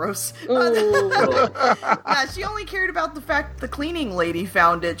 Oh, gross. Ooh. Yeah, she only cared about the fact the cleaning lady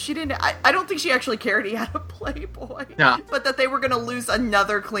found it. She didn't. I don't think she actually cared he had a Playboy. Yeah. But that they were going to lose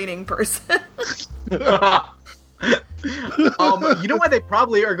another cleaning person. You know why they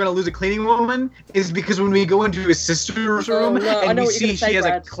probably are going to lose a cleaning woman is because when we go into his sister's room no, I and know we what you're see gonna say, she has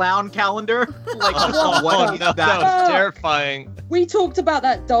Brad. a clown calendar, like Oh, what is no, that? that was terrifying. We talked about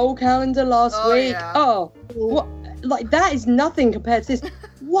that doll calendar last Oh, week. yeah. Oh, what? Like, that is nothing compared to this.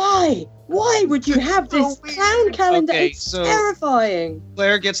 Why? Why would you have this clown calendar? Okay, It's so- terrifying.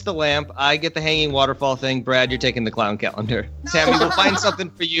 Claire gets the lamp. I get the hanging waterfall thing. Brad, you're taking the clown calendar. Sammy, we'll find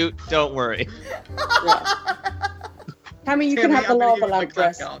something for you. Don't worry. Tammy, you can Tammy, have the I'm gonna lava give you my lamp clown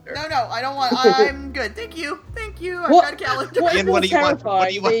dress. calendar. No, I don't want. I'm good. Thank you. I've What? got a calendar. What? Ian, what do you want? What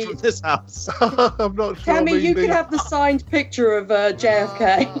do you want terrifying. from this house? I'm not sure. Tammy, you the, can have the signed picture of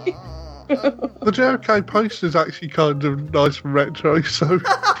JFK. the JFK poster is actually kind of nice and retro. So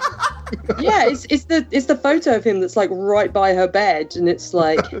Yeah, it's the photo of him that's like right by her bed, and it's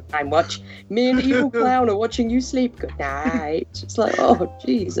like, me and the evil clown are watching you sleep. Good night. It's like, oh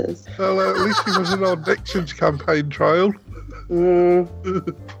Jesus. well, at least he wasn't on Nixon's campaign trail.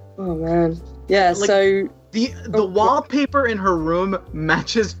 Oh man. Yeah. Like- So The wallpaper in her room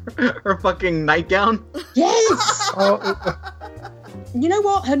matches her fucking nightgown. yes. You know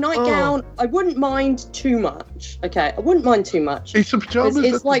what? Her Oh. nightgown, I wouldn't mind too much. Okay, I wouldn't mind too much. It's the pajamas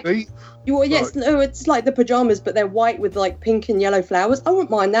It's like- underneath. Well, yes, no, it's like the pajamas, but they're white with like pink and yellow flowers. I wouldn't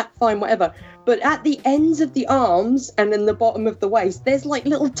mind that. Fine, whatever. But at the ends of the arms and then the bottom of the waist, there's like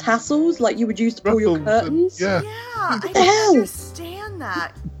little tassels, like you would use to pull your Ruffles and- curtains. Yeah. I the don't hell? understand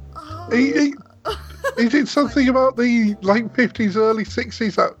that. Oh. Is it something about the late 50s, early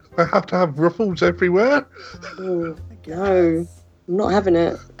 60s that they have to have ruffles everywhere? Oh, no, I'm not having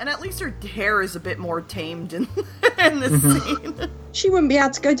it. And at least her hair is a bit more tamed in this scene. She wouldn't be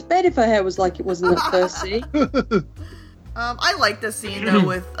able to go to bed if her hair was like it was in the first scene. I like this scene though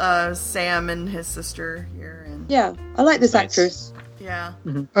with Sam and his sister here, and Yeah, I like this Nice. actress. yeah.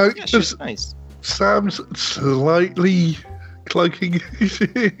 Yeah, she's Just nice. Sam's slightly cloaking his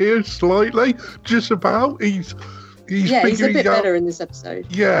ears slightly, just about. He's Yeah, he's a figuring bit out. better in this episode.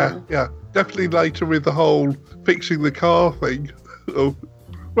 Yeah, definitely later with the whole fixing the car thing. Oh,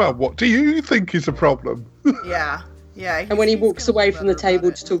 well, what do you think is a problem? Yeah. And when he he's walks getting away from the better about table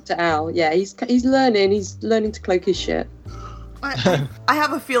it. to talk to Al, yeah, he's learning to cloak his shit. I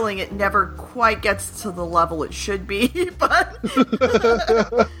have a feeling it never quite gets to the level it should be, but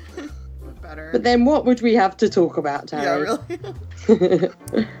better. But then what would we have to talk about, yeah, Terry? really.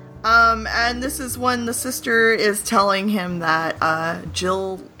 And this is when the sister is telling him that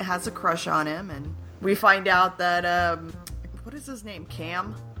Jill has a crush on him, and we find out that what is his name?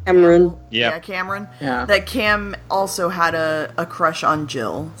 Cam? Cameron. Yeah. Yeah, Cameron. Yeah. That Cam also had a crush on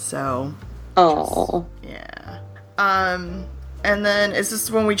Jill, so Oh, yeah. And then is this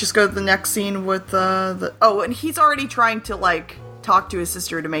when we just go to the next scene with the oh, and he's already trying to like talk to his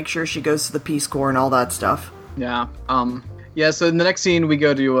sister to make sure she goes to the Peace Corps and all that stuff. Yeah. Yeah. So in the next scene, we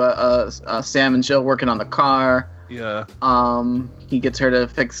go to Sam and Jill working on the car. Yeah. He gets her to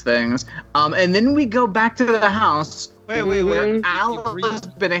fix things. And then we go back to the house. Wait. Al has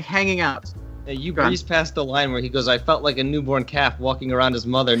been hanging out. Yeah, you breezed past the line where he goes, I felt like a newborn calf walking around his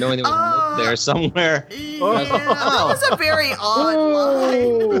mother, knowing there was milk there somewhere. Yeah, that was a very odd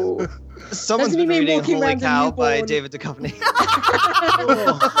line. Someone's Doesn't he been mean reading walking Holy around a Cow by newborn? David Duchovny.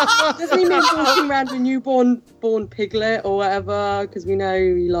 Doesn't he mean walking around a newborn piglet or whatever? Because we know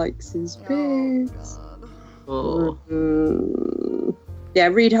he likes his pigs. Oh. Yeah,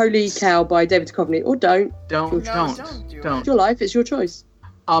 read Holy Cow by David Duchovny, or don't. Don't do It's your life, it's your choice.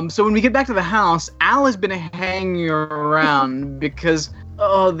 So when we get back to the house, Al has been hanging around because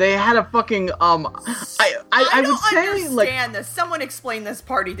they had a fucking I would say like understand this. Someone explain this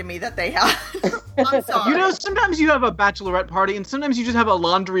party to me that they had. I'm sorry. you know, sometimes you have a bachelorette party and sometimes you just have a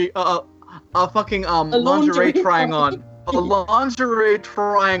lingerie laundry trying on a lingerie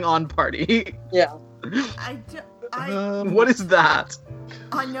trying on party. Yeah. What is that?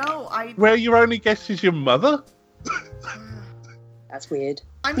 I know. Where your only guest is your mother? That's weird.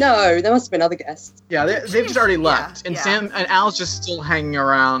 I mean, No, there must have been other guests. Yeah, they've just already left, and yeah. Sam and Al's just still hanging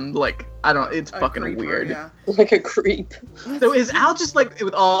around. Like I don't, it's a fucking creeper, weird. yeah. Like a creep. So is Al just like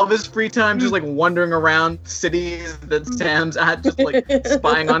with all of his free time, just like wandering around cities that Sam's at, just like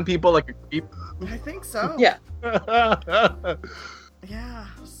spying on people like a creep? I think so. Yeah. Yeah.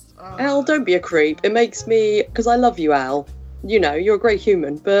 Al, don't be a creep. It makes me... Because I love you, Al. You know, you're a great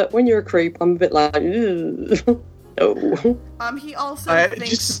human. But when you're a creep, I'm a bit like... Ugh. No. He also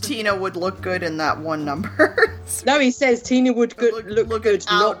thinks Tina would look good in that one number. No, he says Tina would look good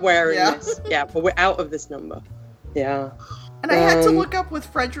out, not wearing yeah. this. Yeah, but we're out of this number. Yeah. And I had to look up with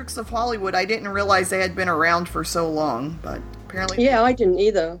Fredericks of Hollywood. I didn't realize they had been around for so long, but apparently Yeah, I didn't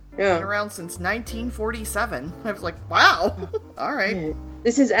either. they've Yeah. been around since 1947. I was like, wow. All right. Yeah.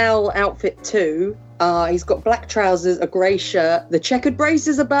 This is Al outfit 2. He's got black trousers, a grey shirt, the checkered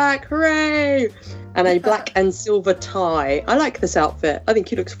braces are back, hooray! And a black and silver tie. I like this outfit. I think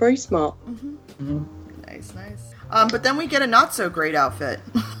he looks very smart. Nice. But then we get a not so great outfit.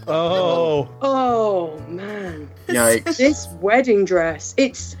 Oh. Oh, man. Yikes! This wedding dress,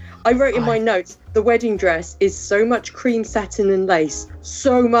 I wrote in my notes, the wedding dress is so much cream satin and lace.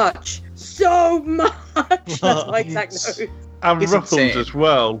 So much. That's my exact note. And It's ruffles insane. as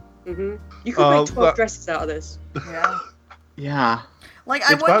well. You could make 12 dresses out of this. Yeah. Yeah. Like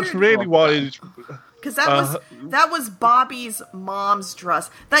I That's wondered, really why it's... because that was Bobby's mom's dress.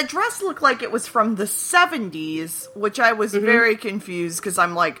 That dress looked like it was from the 70s, which I was very confused because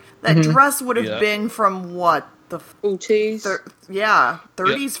I'm like, that dress would have been from what, the 40s. 30s,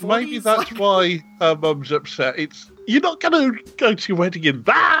 40s. Maybe that's why her mum's upset. You're not going to go to your wedding in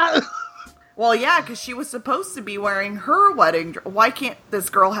that. Well, yeah, because she was supposed to be wearing her wedding dress. Why can't this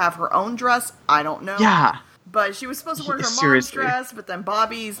girl have her own dress? I don't know. Yeah. But she was supposed to wear her mom's Seriously. dress, but then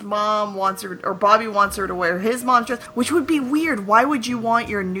Bobby's mom wants her, or Bobby wants her to wear his mom's dress, which would be weird. Why would you want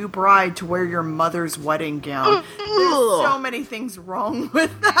your new bride to wear your mother's wedding gown? There's so many things wrong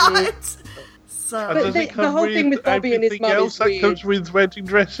with that. So, And But does it the come whole thing with Bobby and his everything mum else is that weird. comes with wedding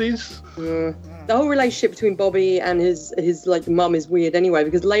dresses? The whole relationship between Bobby and his like mum is weird anyway,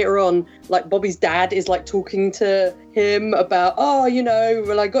 because later on, like Bobby's dad is like talking to him about, oh, you know,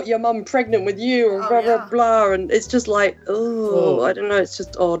 well, I got your mum pregnant with you, or blah blah blah, and it's just like, oh, I don't know, it's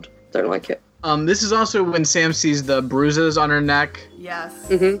just odd. Don't like it. This is also when Sam sees the bruises on her neck. yes.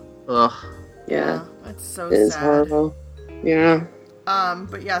 Ugh. Yeah, That's so it is sad. horrible. Yeah.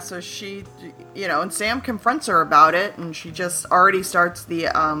 But yeah, so she, and Sam confronts her about it, and she just already starts the,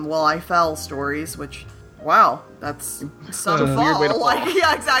 well, I fell stories, which, wow, that's some a weird way to fall. fall. Like,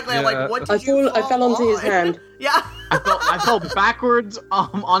 yeah, exactly. I'm Yeah. like, what did you I fell onto his on? hand. Yeah. I fell backwards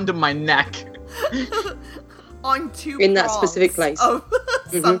onto my neck On two In that prongs specific place. Of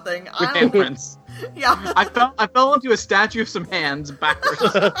something. with I don't, handprints. yeah. I fell onto a statue of some hands backwards.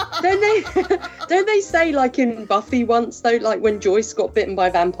 Don't they say, like in Buffy once though, like when Joyce got bitten by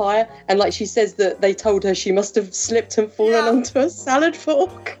a vampire, and like she says that they told her she must have slipped and fallen Yeah. onto a salad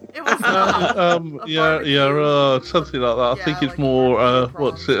fork. It was Something like that. I Yeah, think it's like more, barbecue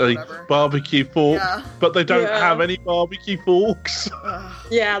what's prongs it, or a whatever. barbecue fork. Yeah. But they don't Yeah. have any barbecue forks.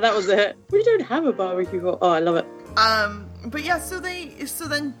 Yeah, that was it. We don't have a barbecue fork. Oh, I love it. But yeah, so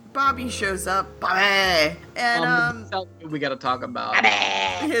then Bobby shows up, Bobby, and we gotta talk about.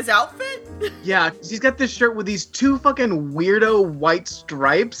 his outfit. Yeah, 'cause he's got this shirt with these two fucking weirdo white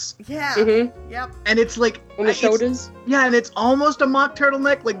stripes, Yeah. Mm-hmm. Yep. and it's like On the it's- shoulders. Yeah, and it's almost a mock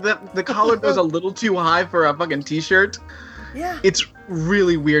turtleneck. Like the collar goes a little too high for a fucking t-shirt. Yeah. It's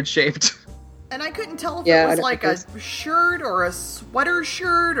really weird shaped. And I couldn't tell if Yeah, it I was don't like think a shirt or a sweater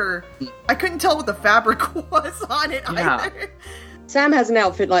shirt, or I couldn't tell what the fabric was on it either. Sam has an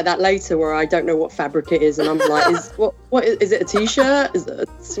outfit like that later where I don't know what fabric it is, and I'm like, is it a t-shirt? Is it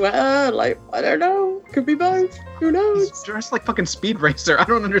a sweater? Like, I don't know. Could be both. Who knows? He's dressed like fucking Speed Racer. I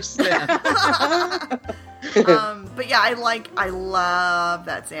don't understand. But yeah, I love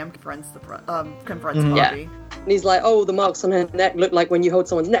that Sam confronts Bobby. Yeah. And he's like, oh, the marks on her neck look like when you hold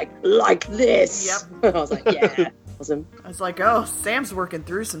someone's neck like this. Yep. I was like, yeah, awesome. I was like, oh, Sam's working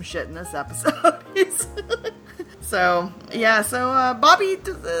through some shit in this episode. So Bobby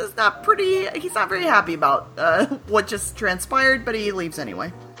is he's not very happy about what just transpired, but he leaves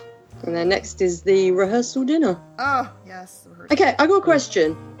anyway. And then next is the rehearsal dinner. Oh, yes. The rehearsal. Okay, I got a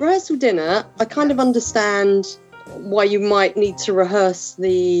question. Rehearsal dinner, I kind of understand why you might need to rehearse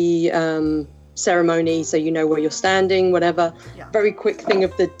the ceremony so you know where you're standing, whatever. Yeah. Very quick thing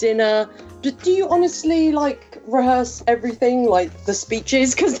of the dinner. Do you honestly rehearse everything, like the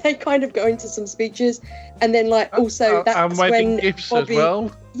speeches, because they kind of go into some speeches, and then also that's when gifts Bobby, as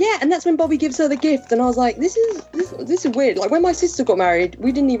well. Yeah, and that's when Bobby gives her the gift, and I was like, this is weird. Like when my sister got married,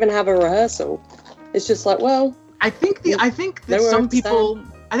 we didn't even have a rehearsal. It's just like, well, I think that some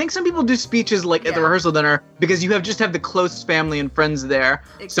people do speeches at the rehearsal dinner because you just have the close family and friends there,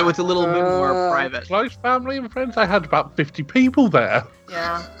 so it's a little bit more private. Close family and friends. I had about 50 people there.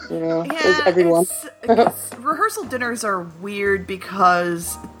 Yeah. It was everyone. Rehearsal dinners are weird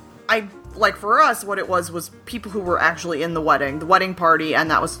because for us, what it was people who were actually in the wedding party, and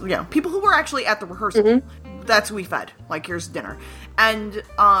that was, people who were actually at the rehearsal. Mm-hmm. That's who we fed. Like, here's dinner. And,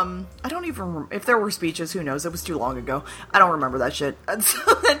 I don't even remember if there were speeches, who knows? It was too long ago. I don't remember that shit.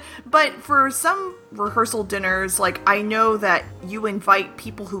 But for some rehearsal dinners, I know that you invite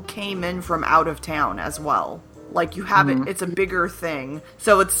people who came in from out of town as well. Like, you have it's a bigger thing.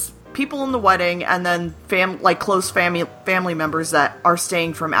 So it's people in the wedding, and then close family members that are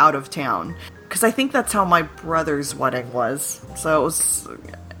staying from out of town. Because I think that's how my brother's wedding was. So it was,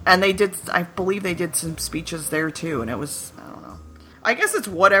 and I believe they did some speeches there too, and it was, I don't know. I guess it's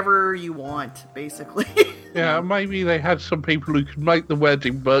whatever you want, basically. Yeah, maybe they had some people who could make the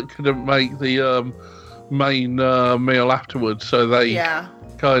wedding but couldn't make the main meal afterwards, so they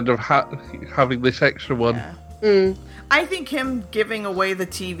kind of having this extra one. Yeah. Mm. I think him giving away the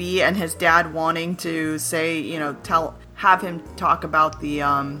TV and his dad wanting to say, have him talk about the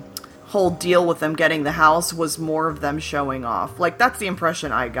whole deal with them getting the house was more of them showing off. That's the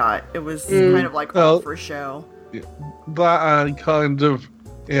impression I got. It was kind of all for show. That kind of,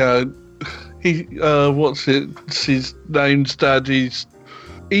 he, what's his name's dad, he's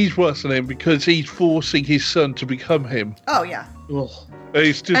worse than him because he's forcing his son to become him. Oh, yeah. Ugh.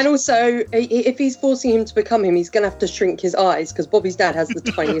 And also, if he's forcing him to become him, he's going to have to shrink his eyes, because Bobby's dad has the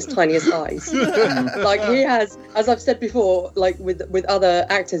tiniest eyes. He has, as I've said before, with other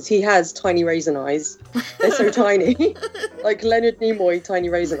actors, he has tiny raisin eyes. They're so tiny. Like Leonard Nimoy, tiny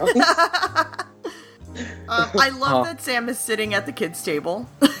raisin eyes. I love that Sam is sitting at the kids' table.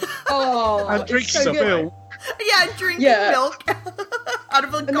 And drinking so milk. Yeah, drinking milk out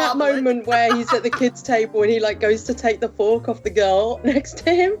of a and goblet. that moment where he's at the kids' table and he goes to take the fork off the girl next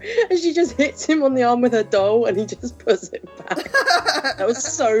to him, and she just hits him on the arm with her doll, and he just puts it back. That was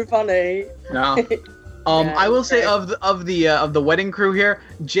so funny. No. I will say of the wedding crew here,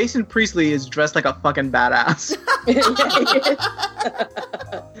 Jason Priestley is dressed like a fucking badass.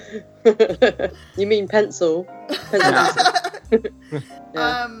 You mean pencil?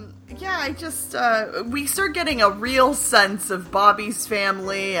 I just, we start getting a real sense of Bobby's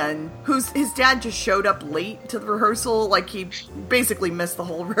family, and his dad just showed up late to the rehearsal, he basically missed the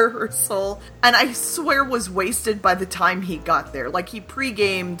whole rehearsal, and I swear was wasted by the time he got there. He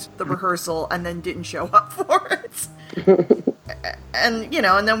pre-gamed the rehearsal and then didn't show up for it. And,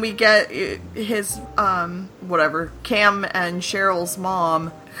 and then we get his, Cam and Cheryl's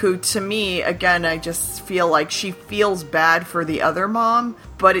mom, who, to me, again, I just feel like she feels bad for the other mom,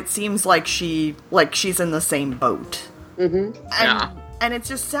 but it seems like she's in the same boat. Mm-hmm. And it's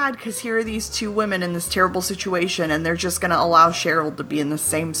just sad, because here are these two women in this terrible situation, and they're just going to allow Cheryl to be in the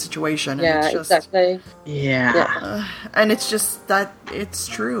same situation. And yeah, it's just, exactly. Yeah. And it's just that it's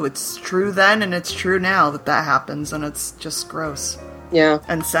true. It's true then, and it's true now that happens, and it's just gross. Yeah.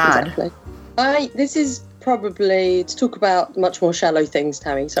 And sad. Exactly. This is probably, to talk about much more shallow things,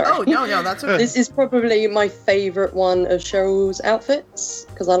 Tammy, sorry. Oh, no, that's okay. This is probably my favourite one of Cheryl's outfits,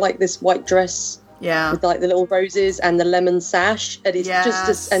 because I like this white dress. Yeah. With the little roses and the lemon sash, and it's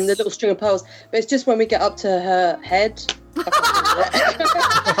just and the little string of pearls. But it's just when we get up to her head. You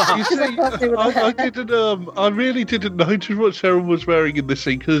see, I really didn't notice what Cheryl was wearing in this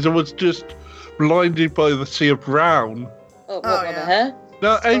scene, because I was just blinded by the sea of brown. Oh, what, by the hair?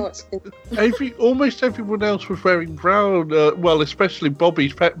 No, Oh, almost everyone else was wearing brown. Well, especially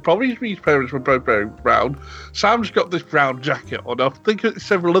Bobby's parents were both wearing brown. Sam's got this brown jacket on. I think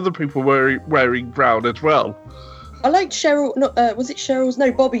several other people were wearing brown as well. I liked Cheryl. Was it Cheryl's?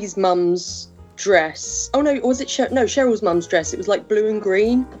 No, Bobby's mum's dress. Oh no, was it Cheryl's mum's dress? It was like blue and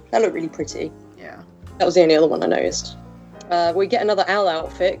green. That looked really pretty. Yeah. That was the only other one I noticed. We get another Al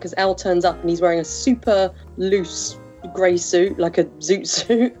outfit because Al turns up and he's wearing a super loose grey suit, like a zoot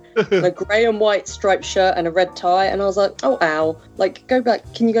suit, and a grey and white striped shirt and a red tie. And I was like, oh, Al, like, go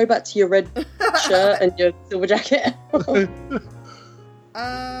back. Can you go back to your red shirt and your silver jacket?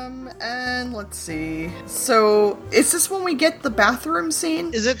 And let's see. So, is this when we get the bathroom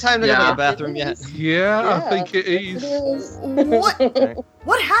scene? Is it time to go to the bathroom yet? Yeah, I think it is.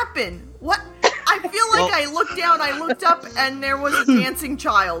 What happened? What? I feel like I looked down, I looked up, and there was a dancing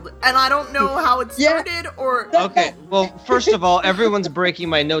child, and I don't know how it started or. Okay, well, first of all, everyone's breaking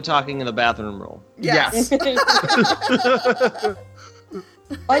my no talking in the bathroom rule. Yes.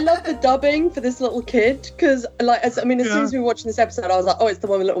 I love the dubbing for this little kid because, like, as soon as we were watching this episode, I was like, "Oh, it's the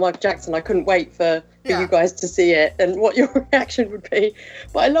one with little Michael Jackson." I couldn't wait for you guys to see it and what your reaction would be.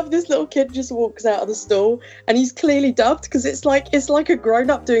 But I love this little kid just walks out of the stall and he's clearly dubbed because it's like a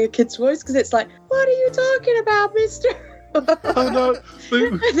grown-up doing a kid's voice because it's like, "What are you talking about, Mister?" Oh no!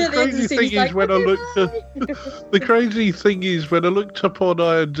 The crazy thing is when I looked up on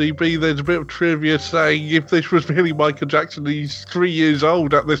IMDb, there's a bit of trivia saying if this was really Michael Jackson, he's 3 years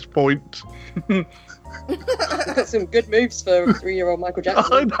old at this point. Got some good moves for a 3-year-old Michael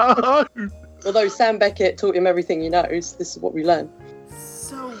Jackson. I know. Although Sam Beckett taught him everything he knows, this is what we learn.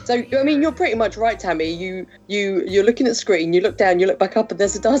 So I mean, you're pretty much right, Tammy. You're looking at the screen, you look down, you look back up, and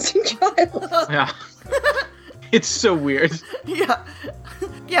there's a dancing child. Yeah. It's so weird. Yeah.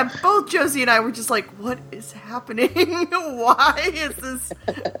 Yeah, both Josie and I were just like, what is happening? Why is this?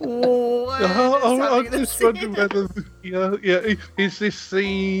 I'm just wondering whether, is this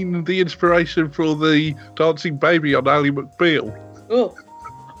scene the inspiration for the dancing baby on Ally McBeal? Oh.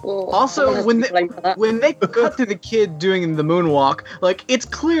 Also, when they cut to the kid doing the moonwalk, like, it's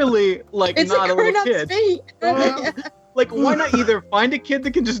clearly like it's not a little kid. Feet. Like, why not either find a kid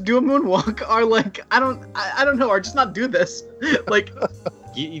that can just do a moonwalk, or like I don't know, or just not do this? Like,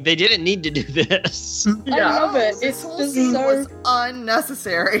 they didn't need to do this. Yeah. I love it. This whole scene was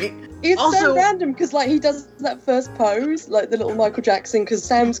unnecessary. It's also so random because like he does that first pose, like the little Michael Jackson, because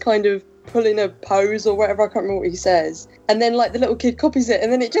Sam's kind of pulling a pose or whatever. I can't remember what he says, and then like the little kid copies it,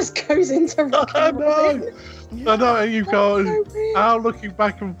 and then it just goes into rock and roll. I know, and you've got Al looking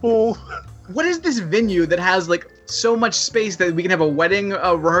back and forth. What is this venue that has like so much space that we can have a wedding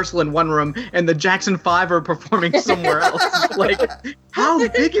rehearsal in one room and the Jackson 5 are performing somewhere else? Like, how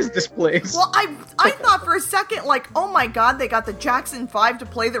big is this place? Well, I thought for a second, like, oh my god, they got the Jackson 5 to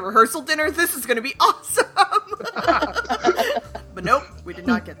play the rehearsal dinner. This is going to be awesome. But nope, we did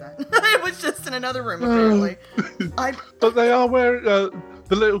not get that. It was just in another room, apparently. But they are wearing,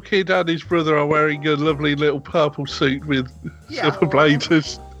 the little kid and his brother are wearing a lovely little purple suit with silver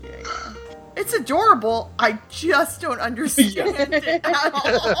blazers. It's adorable. I just don't understand it at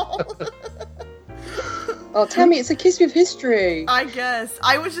all. Oh, Tammy, it's a kiss with history. I guess.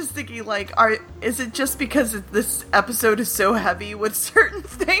 I was just thinking, like, is it just because this episode is so heavy with certain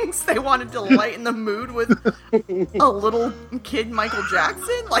things they wanted to lighten the mood with a little kid Michael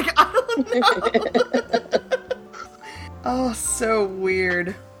Jackson? Like, I don't know. Oh, so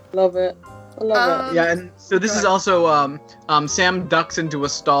weird. Love it. I love it. Yeah, and so this is also Sam ducks into a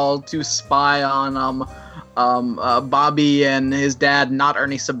stall to spy on Bobby and his dad, not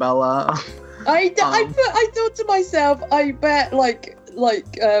Ernie Sabella. I thought to myself, I bet like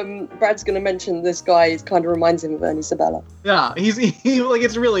Brad's gonna mention this guy kind of reminds him of Ernie Sabella. Yeah, he's like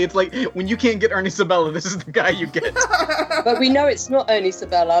it's like when you can't get Ernie Sabella, this is the guy you get. But we know it's not Ernie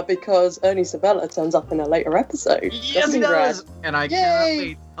Sabella because Ernie Sabella turns up in a later episode. Yes, he does. And I cannot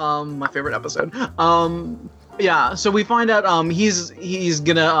wait. My favorite episode. Yeah, so we find out he's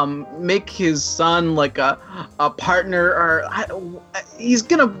gonna make his son like a partner, or he's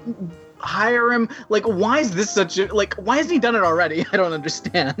gonna hire him. Like, why is this such a why hasn't he done it already? I don't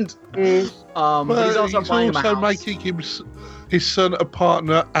understand. But he's also buying him a house. Making his son a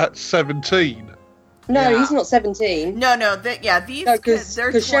partner at 17. No, he's not 17. No, these kids,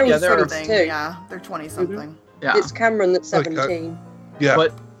 they're 20-something. Yeah, they're 20-something. Mm-hmm. Yeah. It's Cameron that's 17. Okay. Yeah.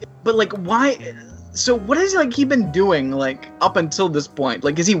 But like, why? So what is he been doing up until this point?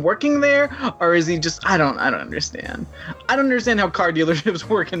 Like, is he working there, or is he just? I don't understand. I don't understand how car dealerships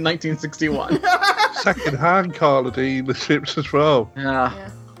work in 1961. Second-hand car dealerships as well. Yeah.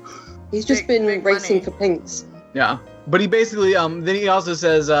 He's just been racing money for pinks. Yeah. But he basically, then he also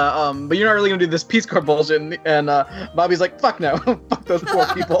says, but you're not really gonna do this Peace Corps bullshit, and Bobby's like, fuck no, fuck those poor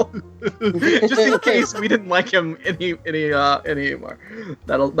people. Just in case we didn't like him anymore.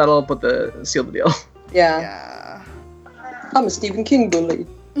 That'll put seal the deal. Yeah. I'm a Stephen King bully.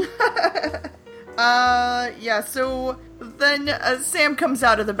 Yeah, so then Sam comes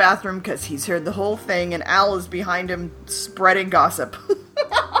out of the bathroom because he's heard the whole thing, and Al is behind him spreading gossip.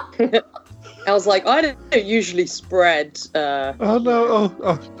 I was like, I don't usually spread. Go back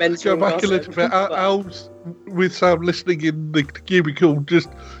a little bit. Al's with Sam listening in the cubicle, just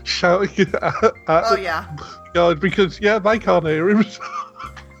shouting at guys because they can't hear him.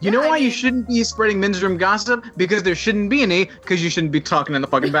 You know why you shouldn't be spreading men's room gossip? Because there shouldn't be any. Because you shouldn't be talking in the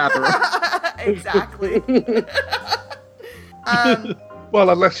fucking bathroom. Exactly. Well,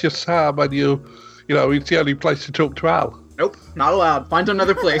 unless you're Sam and it's the only place to talk to Al. Nope, not allowed. Find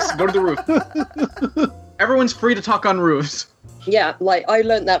another place. Go to the roof. Everyone's free to talk on roofs. Yeah, like I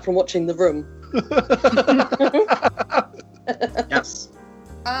learned that from watching The Room. Yes.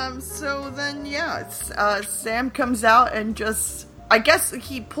 So then, Sam comes out and just, I guess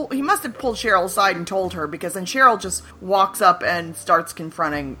he must have pulled Cheryl aside and told her, because then Cheryl just walks up and starts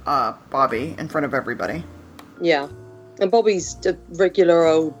confronting Bobby in front of everybody. Yeah, and Bobby's a regular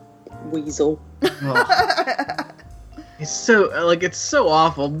old weasel. It's so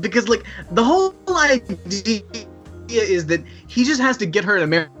awful because the whole idea is that he just has to get her to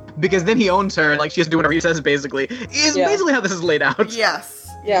marry because then he owns her and she has to do whatever he says basically. Basically how this is laid out. Yes.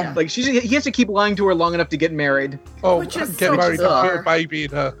 Yeah. He has to keep lying to her long enough to get married. Oh, which is get so married and bizarre. put a baby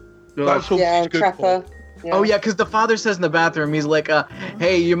in her. That's all she's good trap for. her. Yeah. Oh yeah, because the father says in the bathroom, he's like,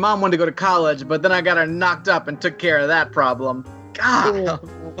 hey, your mom wanted to go to college, but then I got her knocked up and took care of that problem. God.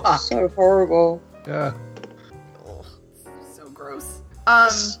 Fuck. So horrible. Yeah. So gross.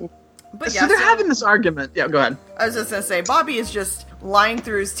 But So they're having this argument. Yeah, go ahead. I was just gonna say, Bobby is just lying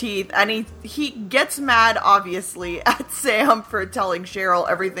through his teeth, and he gets mad, obviously, at Sam for telling Cheryl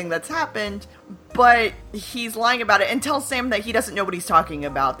everything that's happened, but he's lying about it and tells Sam that he doesn't know what he's talking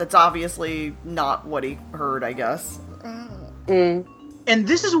about. That's obviously not what he heard, I guess. Mm. And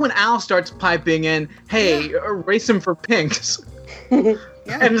this is when Al starts piping in, hey, race him for pinks. Yeah.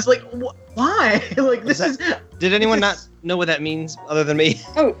 And it's like, why? Did anyone not know what that means other than me?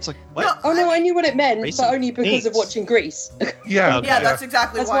 Oh, It's like, what? oh no, I knew what it meant, Racing but only because of pinks. watching Grease. Yeah. Okay. Yeah, that's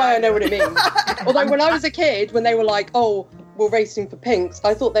exactly That's why I know what it means. Although when I was a kid, when they were like, oh, we're racing for pinks,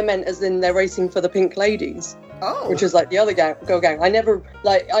 I thought they meant as in they're racing for the pink ladies. Oh. Which is like the other girl gang. I never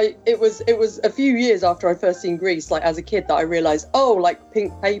it was a few years after I first seen Grease, as a kid, that I realised,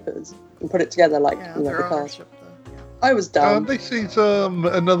 pink papers, and put it together the their cast. ownership, though. I was dumb. This is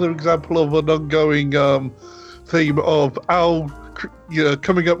another example of an ongoing theme of Al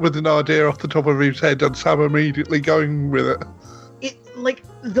coming up with an idea off the top of his head and Sam immediately going with it.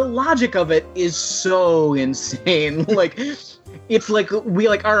 The logic of it is so insane. It's like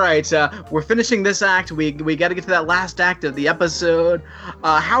all right, we're finishing this act. We got to get to that last act of the episode.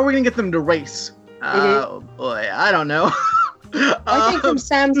 How are we gonna get them to race? Oh boy, I don't know. I think from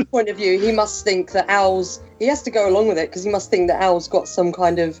Sam's point of view, he must think that he has to go along with it because he must think that Al's got some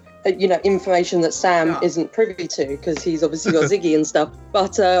kind of, information that Sam isn't privy to because he's obviously got Ziggy and stuff.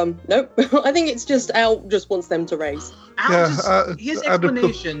 But nope, I think it's just Al just wants them to race. His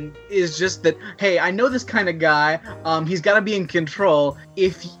explanation is just that, hey, I know this kind of guy. He's got to be in control.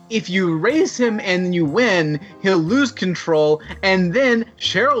 If you race him and you win, he'll lose control, and then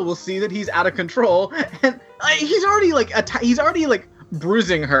Cheryl will see that he's out of control, and he's already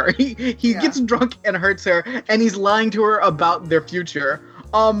bruising her. He gets drunk and hurts her, and he's lying to her about their future.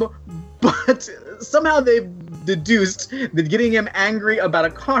 But somehow they've deduced that getting him angry about a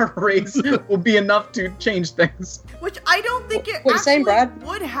car race will be enough to change things. Which I don't think it What you saying, actually Brad?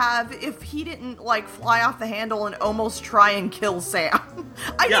 would have if he didn't fly off the handle and almost try and kill Sam.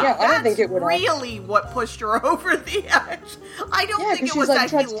 I don't think it would have. really what pushed her over the edge. I don't think 'cause it she's was like, that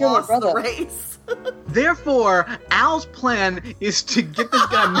tried he to kill her lost the brother. race. Therefore, Al's plan is to get this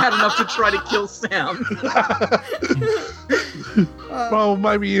guy mad enough to try to kill Sam. Well,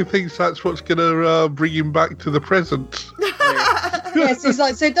 maybe he thinks that's what's going to bring him back to the present. Yes, he's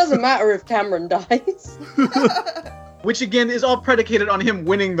like, so it doesn't matter if Cameron dies. Which again is all predicated on him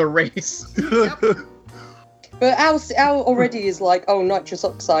winning the race. But Al already is like, oh, nitrous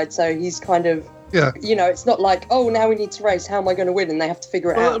oxide, so he's kind of, it's not like, oh, now we need to race, how am I going to win? And they have to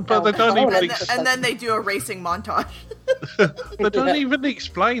figure it out. But they don't even And then they do a racing montage. They don't even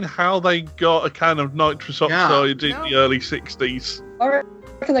explain how they got a can of nitrous oxide in the early 60s. I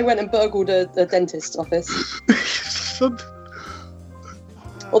reckon they went and burgled a dentist's office.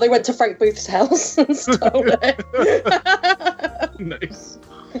 Or they went to Frank Booth's house and stole it. Nice.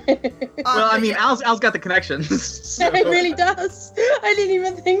 Well, I mean, Al's got the connections. So. It really does. I didn't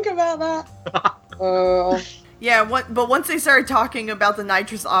even think about that. Yeah, but once they started talking about the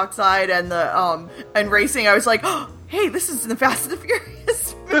nitrous oxide and the and racing, I was like, oh, hey, this is the Fast and the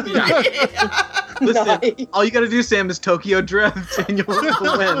Furious movie. Yeah. Listen, Nice. all you gotta do, Sam, is Tokyo Drift, and you'll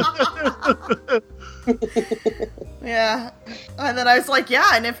win. Yeah, and then I was like,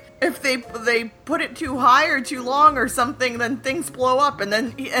 yeah, and if they put it too high or too long or something, then things blow up. And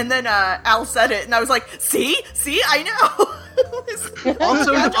then Al said it, and I was like, see, I know.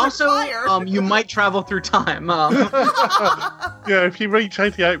 also, you might travel through time. Yeah, if you reach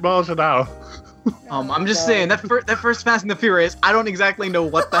 88 miles an hour. I'm just saying that first Fast and the Furious, I don't exactly know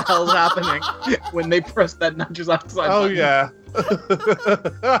what the hell's happening when they press that nitrous oxide button. Yeah.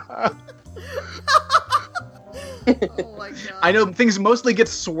 Oh my god. I know things mostly get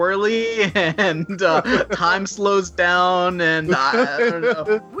swirly and time slows down, and I don't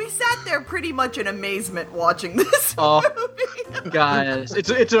know. We sat there pretty much in amazement watching this movie. Guys,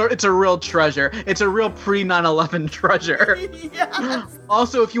 it's a real treasure. It's a real pre 9/11 treasure. Yes.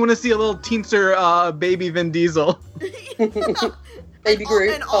 Also, if you want to see a little teenser baby Vin Diesel. Baby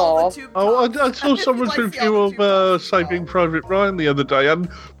Groot. And all the tube Oh, tops. I saw someone's Like the review other of tube tops. Saving Private Ryan the other day, and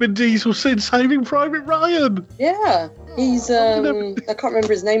Vin Diesel said Saving Private Ryan. Yeah, he's I can't remember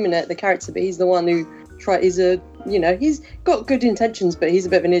his name in it, the character, but he's the one who he's got good intentions, but he's a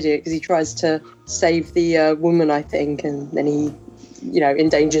bit of an idiot because he tries to save the woman, I think, and then he,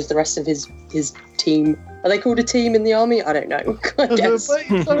 endangers the rest of his team. Are they called a team in the army? I don't know. I guess.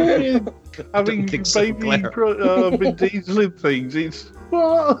 Having think so, baby Vin Diesel in things, it's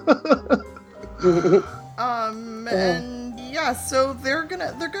And yeah, so they're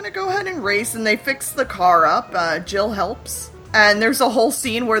gonna go ahead and race, and they fix the car up. Jill helps, and there's a whole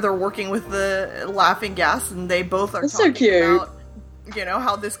scene where they're working with the laughing gas, and they both are That's so talking cute. about,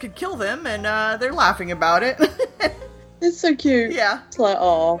 how this could kill them, and they're laughing about it. It's so cute. Yeah. It's like,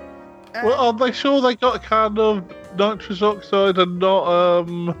 oh. well, are they sure they got a can of nitrous oxide and not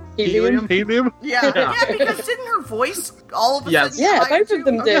Helium? helium? Yeah, because didn't her voice all of a Yes. sudden? Yeah, higher both of too?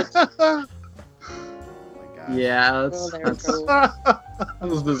 them did. Oh my God. Yeah, Oh, that's, they were that's cool. that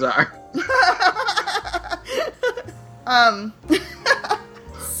was bizarre.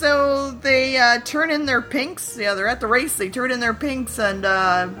 So they turn in their pinks. Yeah, they're at the race. They turn in their pinks, and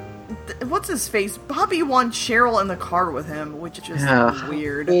what's his face? Bobby wants Cheryl in the car with him, which is just Yeah.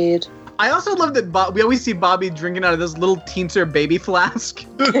 weird. Weird. I also love that we always see Bobby drinking out of this little teenser baby flask.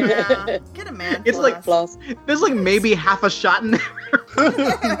 Yeah, get a man. It's like Plus. There's like maybe half a shot in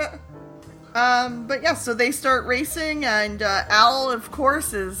there. But yeah, so they start racing, and Al, of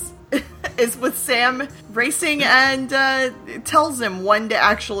course, is with Sam racing, and tells him when to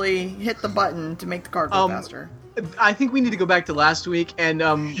actually hit the button to make the car go faster. I think we need to go back to last week and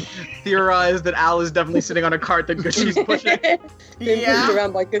theorize that Al is definitely sitting on a cart that Gushy's pushing. Being Yeah. pushed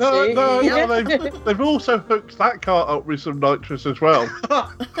around by Gushy. No, they've also hooked that cart up with some nitrous as well.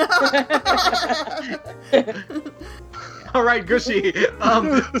 All right, Gushy,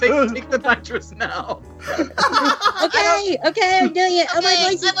 take the nitrous now. Okay, I'm doing it. Oh, my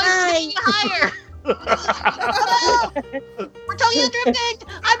voice is high. higher. Hello! We're Tokyo drifting!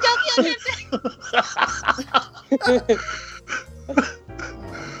 I'm Tokyo drifting!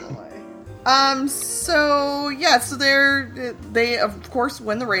 So they of course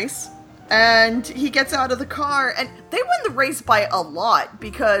win the race, and he gets out of the car, and they win the race by a lot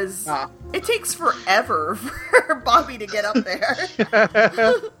because it takes forever for Bobby to get up there.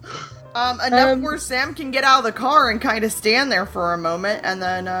 Enough where Sam can get out of the car and kind of stand there for a moment, and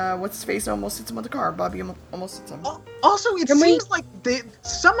then what's his face almost hits him with the car. Bobby almost hits him. Also, it seems like they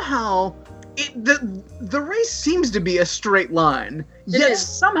somehow the race seems to be a straight line. Yet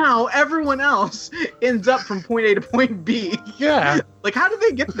somehow everyone else ends up from point A to point B. Yeah. Like, how did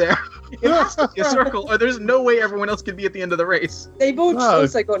they get there? It has to be a circle, or there's no way everyone else could be at the end of the race. They've also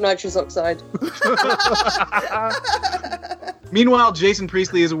got nitrous oxide. Meanwhile, Jason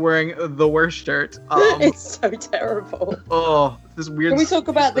Priestley is wearing the worst shirt. It's so terrible. Oh, this weird. Can we talk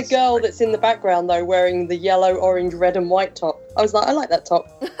about the girl that's in the background, though, wearing the yellow, orange, red, and white top? I was like, I like that top.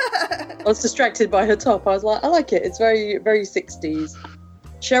 I was distracted by her top. I was like, I like it. It's very, very 60s.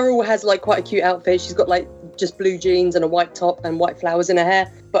 Cheryl has, like, quite a cute outfit. She's got, like, just blue jeans and a white top and white flowers in her hair.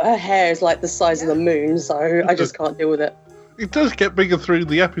 But her hair is, like, the size of the moon, so I just can't deal with it. It does get bigger through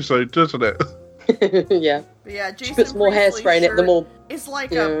the episode, doesn't it? Yeah. But yeah, Jason She puts more Priestley's hairspray in it, the shirt more... It's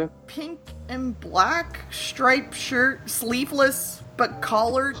like Yeah. a pink and black striped shirt, sleeveless but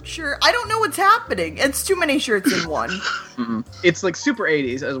collared shirt. I don't know what's happening. It's too many shirts in one. It's like super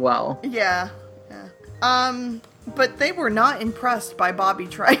 80s as well. Yeah. But they were not impressed by Bobby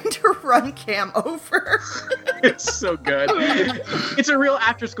trying to run Cam over. It's so good. It's a real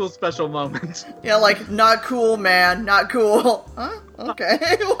after-school special moment. Yeah, like, not cool, man, not cool. Huh? Okay.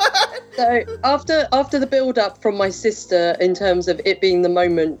 What? So after the build-up from my sister in terms of it being the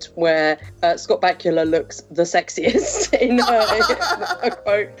moment where Scott Bakula looks the sexiest in a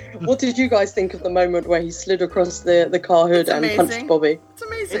quote, what did you guys think of the moment where he slid across the car hood and punched Bobby? It's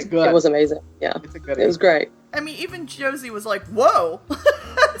amazing. It's good. It was amazing. Yeah, it was great. I mean, even Josie was like, whoa.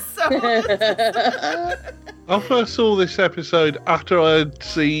 So I first saw this episode after I had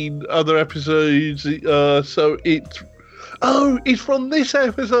seen other episodes, so it's from this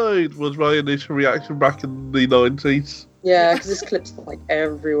episode was my initial reaction back in the 90s. Yeah, because this clip's like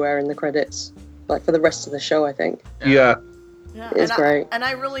everywhere in the credits, like for the rest of the show, I think. Yeah. It's great. And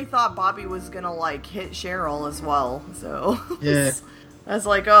I really thought Bobby was gonna like hit Cheryl as well, so Yeah. I was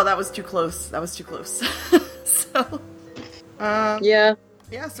like, oh, that was too close. So, Yeah.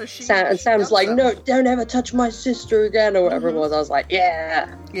 Yeah, so she... Sam's like, no, don't ever touch my sister again, or whatever it was. I was like,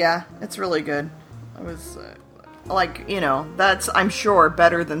 yeah. Yeah, it's really good. I was, like, you know, that's, I'm sure,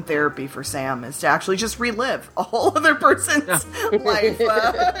 better than therapy for Sam, is to actually just relive a whole other person's life,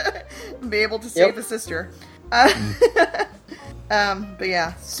 be able to save a sister. But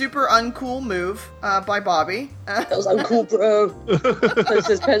yeah, super uncool move by Bobby. That was uncool, bro. This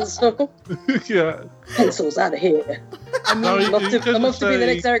is Pencil. Yeah. Pencil's out of here. I'm off to be the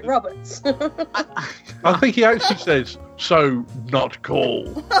next Eric Roberts. I think he actually says, so not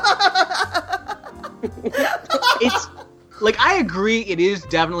cool. It's like, I agree, it is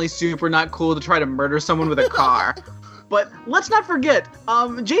definitely super not cool to try to murder someone with a car. But let's not forget,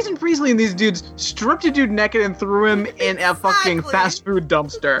 Jason Priestley and these dudes stripped a dude naked and threw him in a fucking fast food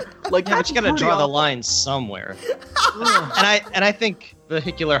dumpster. Like, Yeah, but you gotta draw the line somewhere. and I think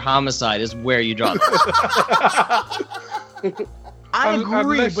vehicular homicide is where you draw the line. I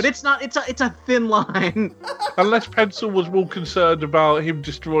agree, unless- but it's not. It's a thin line. Unless Pencil was more concerned about him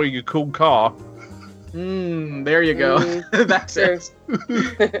destroying a cool car. There you go. That's it.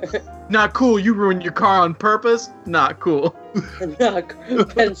 Not cool. You ruined your car on purpose. Not cool.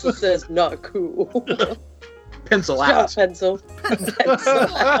 Pencil says not cool. Pencil Shut out. up, Pencil.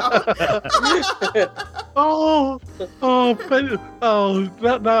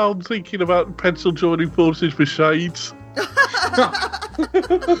 Now I'm thinking about Pencil joining forces with Shades.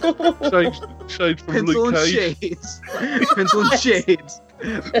 Shades from Pencil Luke and Cage. shades. Pencil and shades.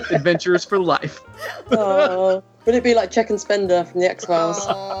 Adventures for life. Oh, would it be like Check and Spender from the X-Files?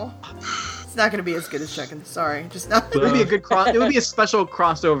 Aw. It's not gonna be as good as Check-In. Sorry, just not. It would be a good It would be a special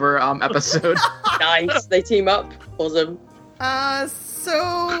crossover episode. Nice. They team up. Awesome.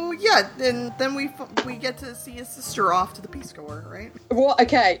 So yeah, then we get to see his sister off to the Peace Corps, right? What?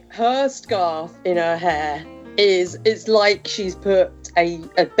 Okay, her scarf in her hair it's like she's put a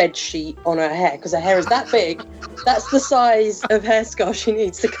bed sheet on her hair because her hair is that big. That's the size of hair scarf she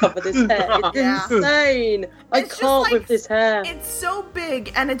needs to cover this hair. It's Yeah. insane. I It's just can't like- with this hair. It's so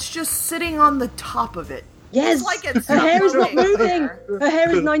big, and it's just sitting on the top of it. Yes, It's like it's her hair is not moving. moving. Her hair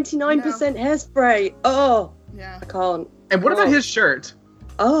is 99% hairspray. Oh, Yeah. I can't. And what about his shirt?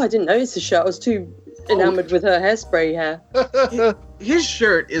 Oh, I didn't notice his shirt. I was too enamored with her hairspray hair. His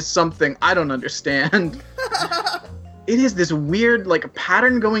shirt is something I don't understand. It is this weird, like,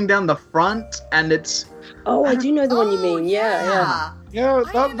 pattern going down the front, and it's... Oh, I do know the one you mean. Yeah. Yeah, I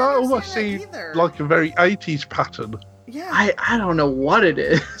that didn't almost understand seems that either. like a very 80s pattern. Yeah. I don't know what it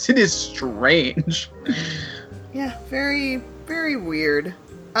is. It is strange. Yeah. Very, very weird.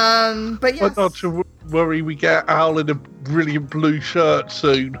 But yes. But not to worry, we get Al in a brilliant blue shirt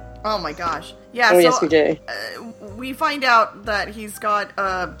soon. Oh my gosh. Yeah. Oh, so, yes, we do. we find out that he's got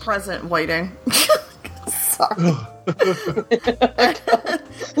a present waiting. Sorry.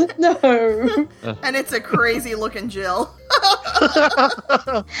 No. And it's a crazy looking Jill.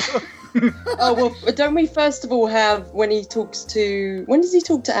 Oh, well, don't we first of all have when he talks to... When does he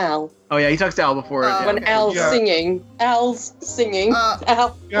talk to Al? Oh yeah, he talks to Al before. Oh, When okay. Al's Yeah. singing. Al's singing.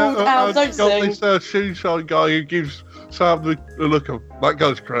 Al, Yeah, Al, don't I've got sing. this shoeshine guy who gives Sam the look of, that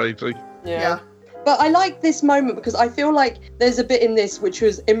guy's crazy. Yeah. But I like this moment because I feel like there's a bit in this which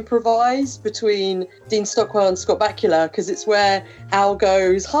was improvised between Dean Stockwell and Scott Bakula, because it's where Al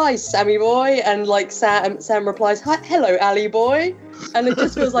goes, "Hi, Sammy boy," and like Sam replies, "Hi, hello, Ally boy," and it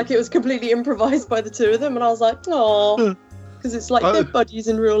just feels like it was completely improvised by the two of them, and I was like, "Aw," because it's like they're buddies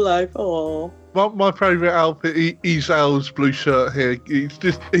in real life. Aw. My favourite outfit is Al's blue shirt here. It's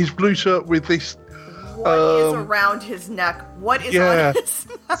just his blue shirt with this. What is around his neck? What is on his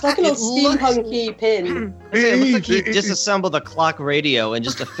neck? It's like a little steampunky pin. It looks like he disassembled a clock radio and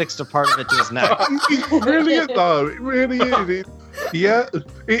just affixed a part of it to his neck. It really is, though. It really is.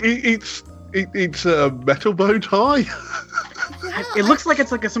 It's a metal bow tie. It looks like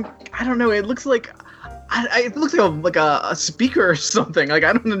it's like I don't know. It looks like it looks like a speaker or something. Like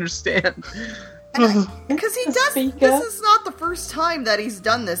I don't understand. Because he does. This is not the first time that he's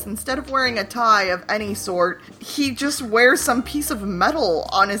done this. Instead of wearing a tie of any sort, he just wears some piece of metal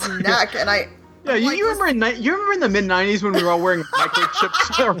on his neck, and I. Yeah, you remember in the mid-90s when we were all wearing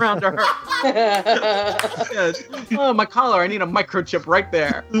microchips around our... Yes. Oh, my collar, I need a microchip right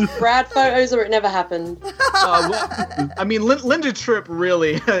there. Brad photos or it never happened. I mean, Linda Tripp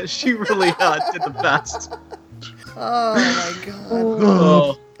really, she really did the best. Oh my god.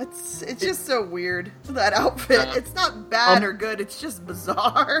 Oh. It's just so weird, that outfit. It's not bad or good, it's just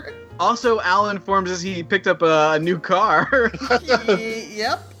bizarre. Also, Al informs us he picked up a new car.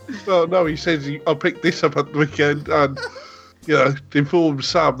 Yep. Well, no, he says I picked this up at the weekend and, informed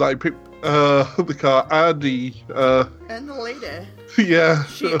Sam that he picked the car and and the lady. Yeah.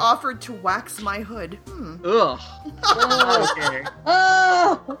 She offered to wax my hood. Ugh. Not okay.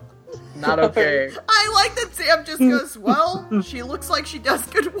 Not okay. I like that Sam just goes, well, she looks like she does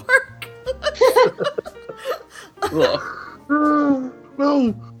good work.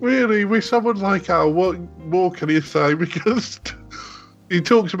 Well, really, with someone like Al, what more can he say? Because he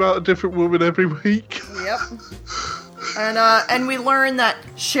talks about a different woman every week. Yep. And we learn that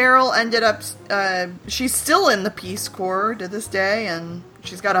Cheryl ended up, she's still in the Peace Corps to this day, and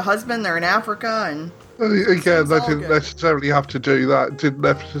she's got a husband, they're in Africa, and... Again, they didn't necessarily have to do that. Didn't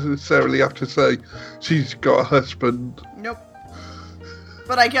necessarily have to say she's got a husband. Nope.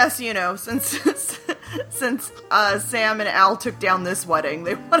 But I guess, since Sam and Al took down this wedding,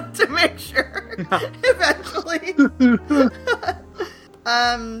 they wanted to make sure eventually.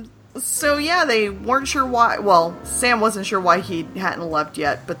 So yeah, they weren't sure why. Well, Sam wasn't sure why he hadn't left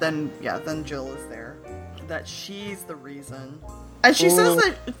yet, but then Jill is there. That she's the reason. And she says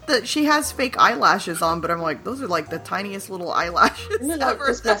that she has fake eyelashes on, but I'm like, those are like the tiniest little eyelashes ever.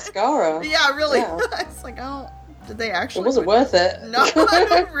 Just mascara. Yeah, really. Yeah. It's like, oh, did they actually? It wasn't worth it. No,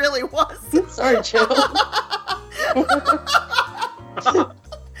 it really wasn't. Sorry, Jill.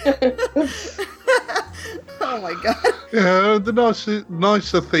 Oh my god. Yeah, the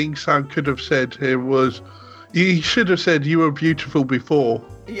nicer thing Sam could have said here was, he should have said you were beautiful before.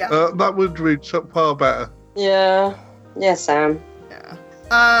 Yeah. That would read far better. Yeah. Yeah, Sam. Yeah.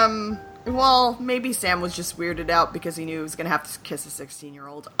 Well, maybe Sam was just weirded out because he knew he was going to have to kiss a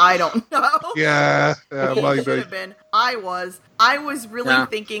 16-year-old. I don't know. Yeah, He maybe. should have been. I was really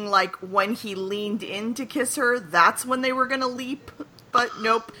thinking, like, when he leaned in to kiss her, that's when they were going to leap. But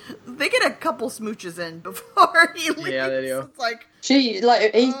nope. They get a couple smooches in before he leaves. Yeah, they do. It's like... He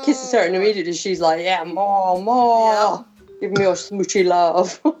kisses her and immediately she's like, yeah, more. Yeah. Give me your smoochy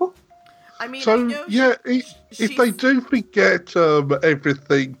love. I mean, So, I know if they do forget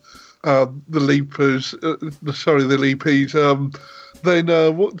everything, the leapers, the leapies,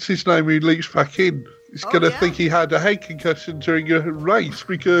 then what's his name who leaps back in? He's going to think he had a head concussion during a race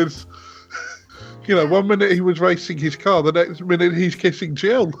because, 1 minute he was racing his car, the next minute he's kissing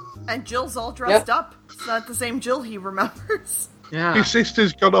Jill. And Jill's all dressed up. It's not the same Jill he remembers. Yeah. His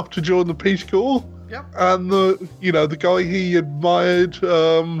sister's gone off to join the Peace Corps. Yep. And the guy he admired,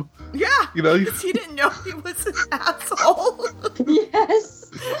 Yeah, because he didn't know he was an asshole.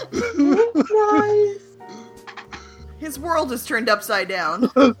 Yes. Nice. His world is turned upside down.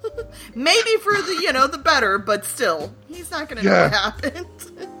 Maybe for the better, but still, he's not going to know what happened.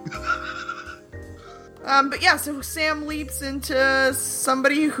 But yeah, so Sam leaps into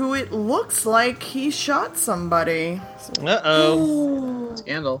somebody who it looks like he shot somebody. Uh-oh.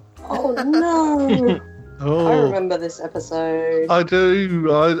 Scandal. Oh no. Oh, I remember this episode. I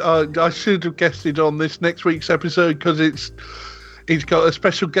do. I should have guessed it on this next week's episode because it's got a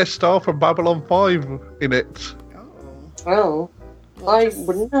special guest star from Babylon 5 in it. Oh. I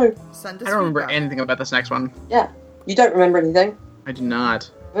wouldn't know. I don't remember anything about this next one. Yeah. You don't remember anything? I do not.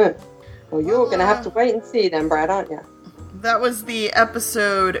 Well, you're going to have to wait and see then, Brad, aren't you? That was the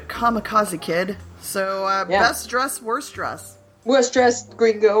episode Kamikaze Kid. So, best dress, worst dress. Worst dressed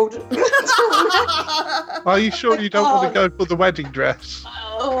green gold. Are you sure you don't want to go for the wedding dress?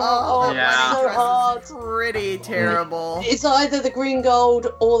 Oh, yeah. so hard. Pretty terrible. It's either the green gold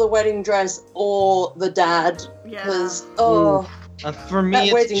or the wedding dress or the dad. Yeah. Because, For me, That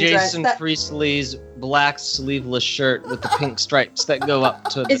it's wedding dress, Jason that- Priestley's black sleeveless shirt with the pink stripes that go up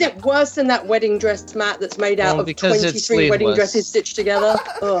to. Is it worse than that wedding dress, Matt, that's made out of because it's 23 wedding sleeveless. dresses stitched together?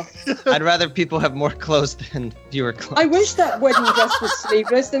 Ugh. I'd rather people have more clothes than fewer clothes. I wish that wedding dress was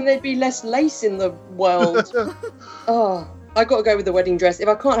sleeveless, then there'd be less lace in the world. Oh, I got to go with the wedding dress. If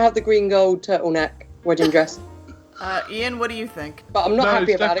I can't have the green gold turtleneck wedding dress. Ian, what do you think? But I'm not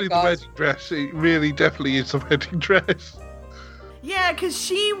happy it's about definitely it, the guys. wedding dress. It really definitely is the wedding dress. Yeah, because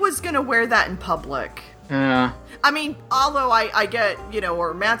she was going to wear that in public. Yeah. I mean, although I get,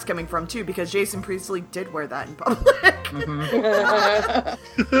 where Matt's coming from, too, because Jason Priestley did wear that in public.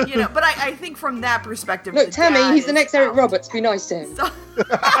 But I think from that perspective... Look, the Tammy, dad he's the is next Eric out. Roberts. Be nice to him.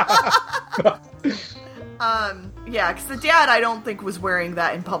 Yeah, because the dad, I don't think, was wearing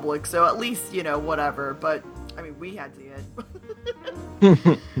that in public, so at least, whatever. But, I mean, we had to see it.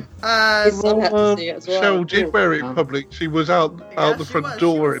 His son had to see it as well. Cheryl did wear it in public. She was out the she front was.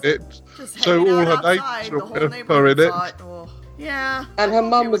 door She in it. Just So hanging all out her outside, neighbours the were whole her neighborhood in it. saw it. Oh, yeah. And her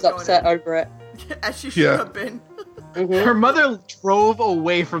mum was upset over it. As she should Yeah. have been. Mhm. Her mother drove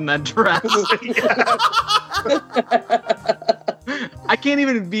away from that dress. I can't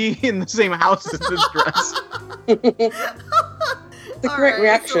even be in the same house as this dress. The correct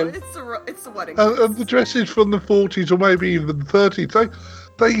reaction. So it's the wedding. And the dresses from the 40s or maybe even the 30s,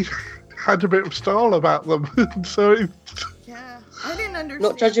 they had a bit of style about them. So Yeah, I didn't understand.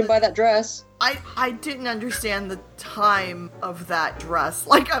 Not judging by that dress. I didn't understand the time of that dress.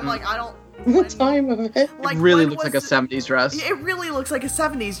 Like, I'm like, I don't. The time of it. Like, It really when looks like a was 70s dress. It really looks like a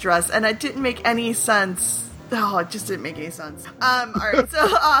 70s dress, and it didn't make any sense. Oh, it just didn't make any sense. All right,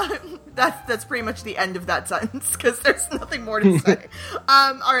 so that's pretty much the end of that sentence because there's nothing more to say.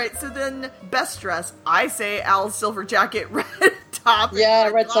 All right, so then best dress, I say Al's silver jacket, red top, and Yeah,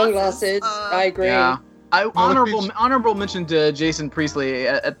 red glasses. sunglasses. I agree. Yeah. it's- Honorable mention to Jason Priestley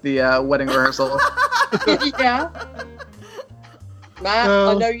at the wedding rehearsal. Yeah. Matt,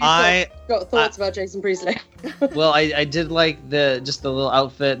 I know you've got thoughts about Jason Priestley. Well, I did like the little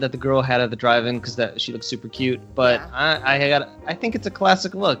outfit that the girl had at the drive-in because she looks super cute. But Yeah. I think it's a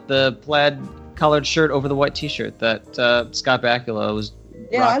classic look. The plaid collared shirt over the white T-shirt that Scott Bakula was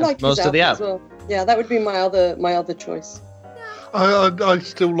Yeah, I rocking like most his of the outfit app. as well. Yeah, that would be my other choice. I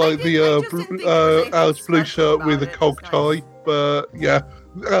still like I just didn't think there was anything Al's blue special shirt with about a it. cog It's tie. nice. But yeah,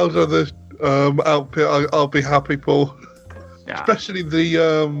 Al's other outfit I'll be happy for. Yeah, Especially the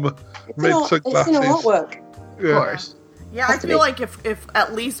red It's an sunglasses. artwork. of Yeah. course. Yeah, Has I to feel be. like if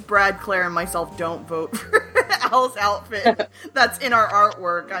at least Brad, Claire, and myself don't vote for Al's outfit that's in our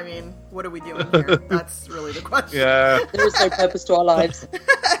artwork, I mean, what are we doing here? That's really the question. Yeah. There is no purpose to our lives.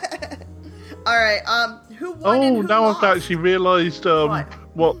 All right, who won and Oh, who now lost? I've actually realised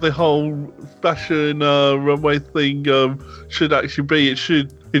what the whole fashion runway thing should actually be. It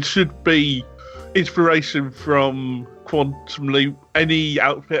should be inspiration from Quantum Leap. Any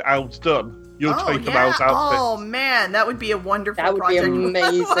outfit Al's done, you'll take yeah. Al's outfit. Oh man, that would be a wonderful That would be project.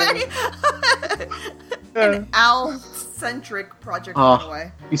 amazing. An Al-centric project Oh.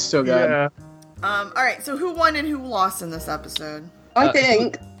 runway. He's so good. Yeah. All right, so who won and who lost in this episode? I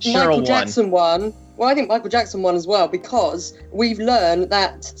think Cheryl Michael won. Jackson won. Well, I think Michael Jackson won as well because we've learned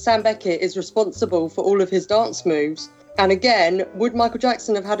that Sam Beckett is responsible for all of his dance moves. And again, would Michael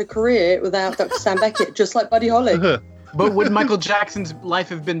Jackson have had a career without Dr. Sam Beckett, just like Buddy Holly? But would Michael Jackson's life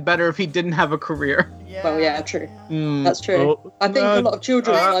have been better if he didn't have a career? Yeah. Well, yeah, true. Mm. That's true. Oh, I think a lot of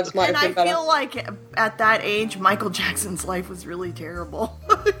children's And, lives might and have I been better. feel like at that age, Michael Jackson's life was really terrible.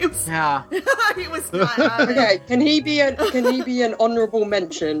 he was, Yeah. he was not having Okay, can he be an honourable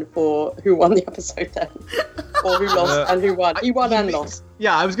mention for who won the episode then, or who lost and who won? He won and lost.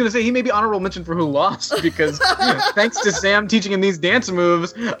 Yeah, I was gonna say he may be honorable mention for who lost because thanks to Sam teaching him these dance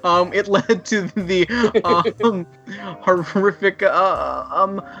moves, it led to the horrific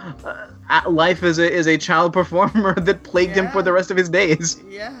life as a child performer that plagued him for the rest of his days.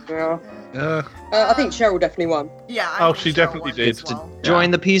 Yeah. Yeah. Yeah. I think Cheryl definitely won. Yeah. I Oh, think she Cheryl definitely won did. as well. Join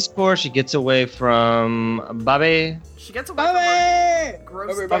the Peace Corps. She gets away from Bobby. She gets away from her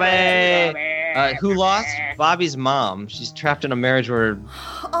gross. Bobby. Who lost? Bobby's mom. She's trapped in a marriage where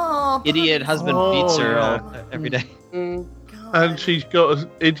Oh, idiot husband beats her every day. Mm. God. And she's got an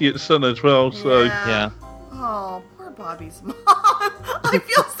idiot son as well, so Yeah. Oh, poor Bobby's mom. I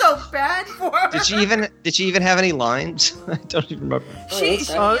feel so bad for her. Did she even have any lines? I don't even remember.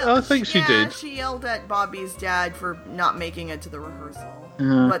 I think she did. She yelled at Bobby's dad for not making it to the rehearsal.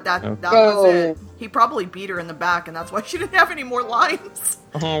 Uh, But that Oh. was it. He probably beat her in the back, and that's why she didn't have any more lines.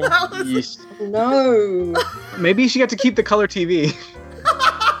 That was- yeesh. No. Maybe she got to keep the color TV.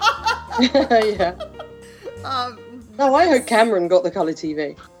 Yeah. No, I hope Cameron got the colour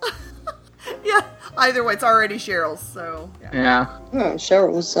TV. Yeah, either way, it's already Cheryl's, so... Yeah. Oh,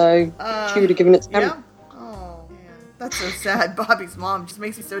 Cheryl, so she would have given it to Cameron. Yeah. Oh, man. That's so sad. Bobby's mom just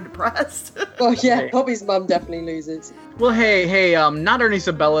makes me so depressed. Well, yeah, Bobby's mum definitely loses. Well, hey, not Ernie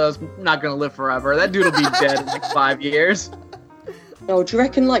Sabella's not gonna live forever. That dude will be dead in like 5 years. No, do you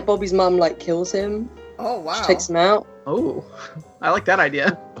reckon, like, Bobby's mum, like, kills him? Oh, wow. She takes him out? Oh, I like that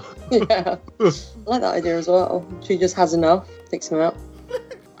idea. Yeah. I like that idea as well. She just has enough, takes him out.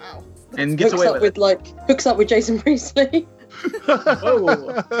 Wow. And gets away with it. Hooks up with Jason Priestley.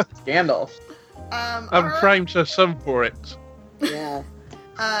 Oh, scandal. And frames her son for it. Yeah.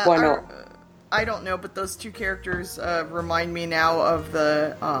 Why not? I don't know, but those two characters remind me now of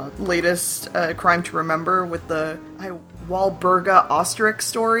the latest Crime to Remember with the Walburga Ostrich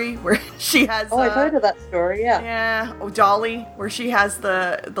story, where she has... Oh, I've heard of that story, yeah. Yeah, Dolly, where she has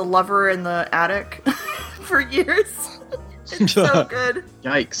the lover in the attic for years. It's so good.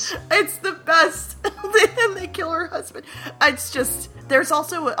 Yikes. It's the best. And they kill her husband. It's just... There's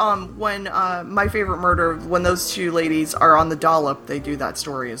also, when My Favorite Murder, when those two ladies are on the dollop, they do that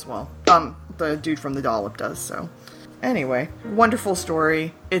story as well. The dude from the dollop does, so... Anyway, wonderful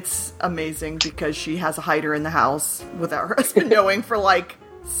story. It's amazing because she has a hider in the house without her husband knowing for like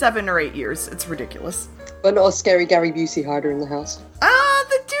 7 or 8 years. It's ridiculous. But not a scary Gary Busey hider in the house.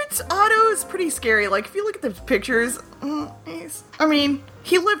 The dude's auto is pretty scary. Like, if you look at the pictures,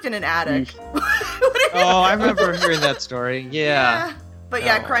 he lived in an attic. Oh, I remember hearing that story. Yeah. But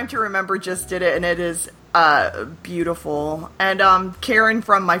yeah, Crime to Remember just did it, and it is beautiful. And Karen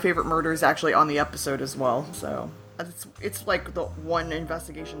from My Favorite Murder is actually on the episode as well, so... It's like the one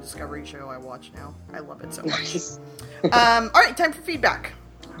investigation discovery show I watch now. I love it so much. All right, time for feedback.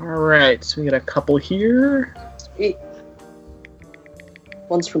 All right, so we got a couple here. Sweet.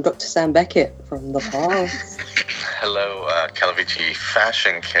 One's from Dr. Sam Beckett from the past. Hello, Calavici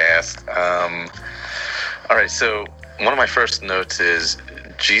Fashion Cast. All right, so one of my first notes is,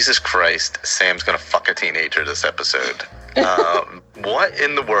 Jesus Christ, Sam's gonna fuck a teenager this episode. What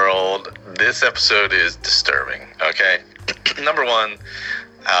in the world? This episode is disturbing, okay? Number one,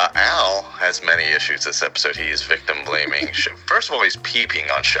 Al has many issues this episode. He is victim blaming. First of all, he's peeping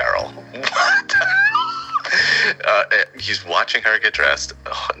on Cheryl. What? He's watching her get dressed.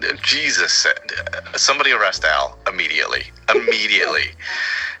 Oh, Jesus, somebody arrest Al immediately.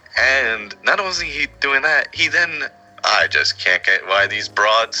 And not only is he doing that, he then... I just can't get why these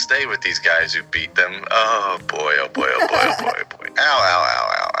broads stay with these guys who beat them. Oh boy, oh boy, oh boy, oh boy, oh boy.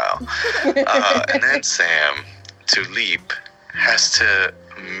 Ow. And then Sam, to leap, has to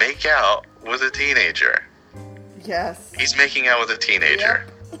make out with a teenager. Yes. He's making out with a teenager.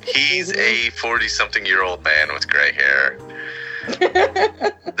 Yep. He's a 40-something-year-old man with gray hair.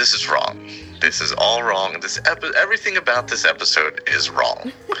 This is wrong. This is all wrong. Everything about this episode is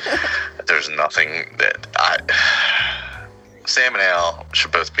wrong. There's nothing that Sam and Al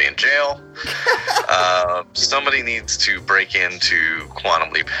should both be in jail. Somebody needs to break into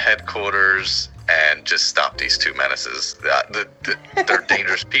Quantum Leap headquarters and just stop these two menaces. They're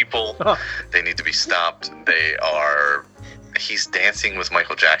dangerous people. They need to be stopped. He's dancing with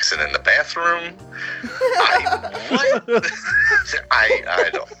Michael Jackson in the bathroom.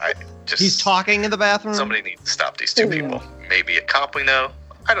 He's talking in the bathroom? Somebody needs to stop these two people. Maybe a cop we know.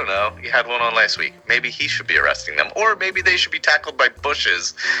 I don't know. You had one on last week. Maybe he should be arresting them. Or maybe they should be tackled by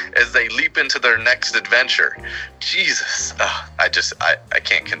bushes as they leap into their next adventure. Jesus. I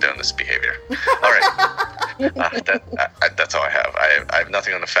can't condone this behavior. All right. That's all I have. I have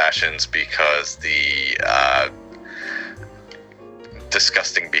nothing on the fashions because the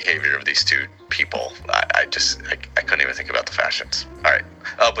disgusting behavior of these two people. I couldn't even think about the fashions. All right.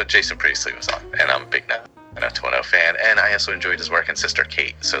 Oh, but Jason Priestley was on, and I'm a big 90210 fan, and I also enjoyed his work in Sister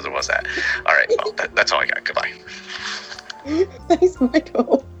Kate, so there was that. All right, well, that's all I got. Goodbye. Thanks,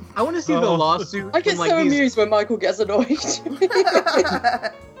 Michael. I want to see the lawsuit. I get so amused when Michael gets annoyed.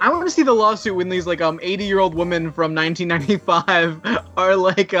 I want to see the lawsuit when these 80-year-old women from 1995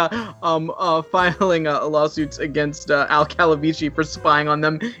 are filing lawsuits against Al Calavici for spying on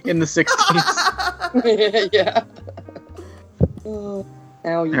them in the 60s. Yeah.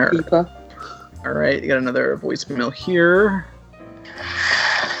 Al, you peeper. All right, you got another voicemail here.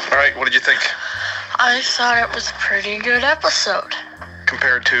 All right, what did you think? I thought it was a pretty good episode.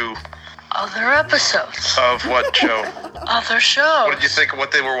 Compared to? Other episodes. Of what show? Other shows. What did you think of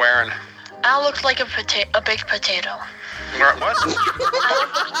what they were wearing? Al looked like a baked potato. What? Al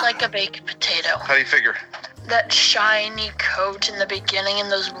looked like a baked potato. How do you figure? That shiny coat in the beginning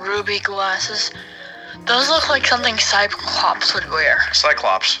and those ruby glasses. Those look like something Cyclops would wear.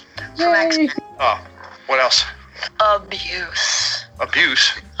 Cyclops? From X-Men. Oh, what else? Abuse.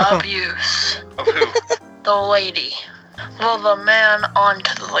 Abuse? Abuse. Of who? The lady. Well, the man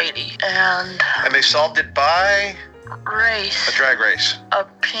onto the lady. And And they solved it by race. a drag race. A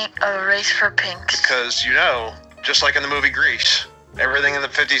race for pinks. Because, just like in the movie Grease, everything in the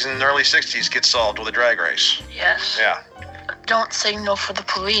 50s and early 60s gets solved with a drag race. Yes. Yeah. Don't signal for the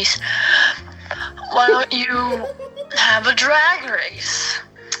police. Why don't you have a drag race?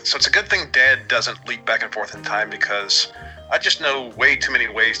 So it's a good thing Dad doesn't leap back and forth in time, because I just know way too many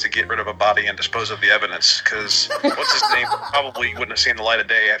ways to get rid of a body and dispose of the evidence, because what's his name probably wouldn't have seen the light of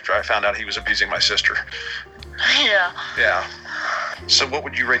day after I found out he was abusing my sister. Yeah. Yeah. So what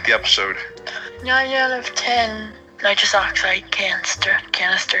would you rate the episode? 9 out of 10 nitrous oxide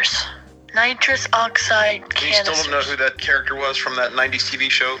canisters. Nitrous oxide You canisters. still don't know who that character was from that 90s TV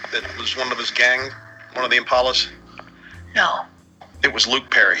show that was one of his gang? One of the Impalas? No. It was Luke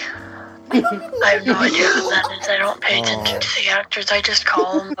Perry. I have no idea who that is. I don't pay attention to the actors. I just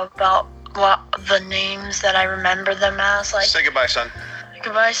call them about the names that I remember them as. Like, Say goodbye, son.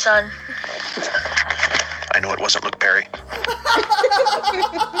 goodbye, son. I know it wasn't Luke Perry.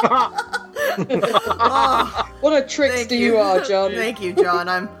 What a trickster you are, John. Thank you,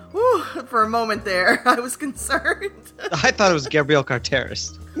 John. For a moment there, I was concerned. I thought it was Gabriel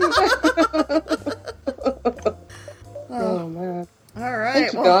Carteris. Oh, man. All right.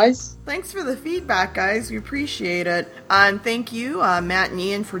 Thank you, guys. Thanks for the feedback, guys. We appreciate it. And thank you, Matt and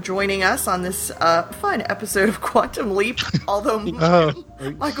Ian, for joining us on this fun episode of Quantum Leap. Although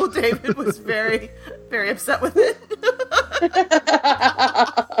Michael David was very, very upset with it.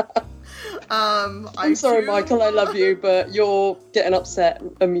 I'm sorry, Michael, I love you, but your getting upset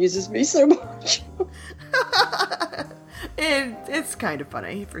amuses me so much. It's kind of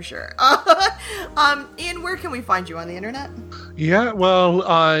funny, for sure. Ian, where can we find you on the internet? Yeah, well,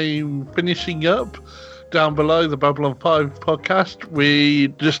 I'm finishing up down below the Babylon 5 podcast. We're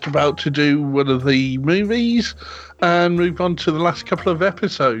just about to do one of the movies and move on to the last couple of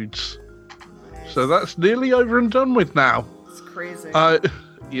episodes. So that's nearly over and done with now. It's crazy.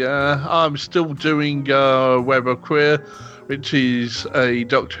 Yeah, I'm still doing Web of Queer, which is a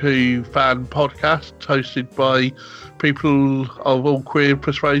Doctor Who fan podcast hosted by people of all queer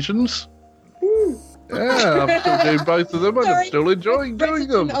persuasions. Yeah, I'm still doing both of them, and I'm still enjoying doing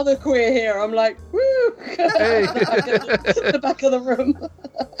them. Other queer here, I'm like, woo! Hey. The back of the room.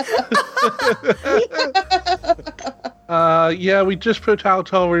 Yeah, we just put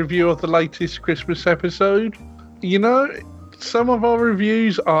out our review of the latest Christmas episode. Some of our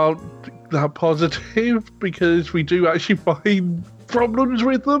reviews aren't that positive because we do actually find problems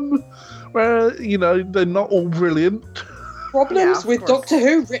with them where, they're not all brilliant. Problems with Doctor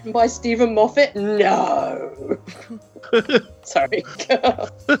Who written by Stephen Moffat? No. Sorry.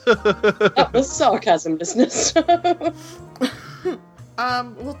 That was sarcasm, listeners.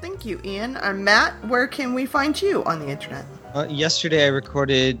 Well, thank you, Ian. Matt, where can we find you on the internet? Yesterday I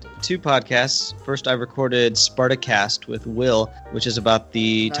recorded 2 podcasts. First I recorded Spartacast with Will, which is about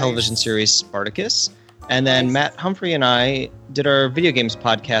the television series Spartacus. And then Matt Humphrey and I did our video games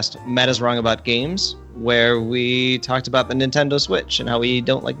podcast, Matt is Wrong About Games, where we talked about the Nintendo Switch and how we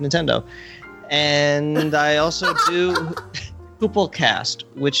don't like Nintendo. And I also do Hooplecast,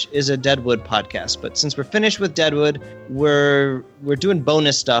 which is a Deadwood podcast. But since we're finished with Deadwood, we're doing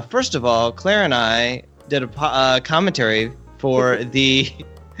bonus stuff. First of all, Claire and I did a commentary for the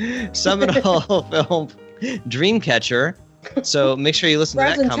seminal film Dreamcatcher. So make sure you listen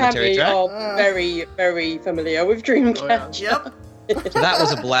to that commentary track. Are very, very familiar with Dreamcatcher. Yep. So that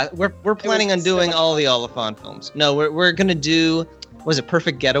was a blast. We're planning on doing all the Oliphant films. No, we're gonna do. Was it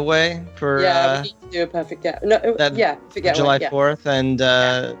Perfect Getaway for? Yeah, we need to do a Perfect Getaway. No, Getaway, July 4th, and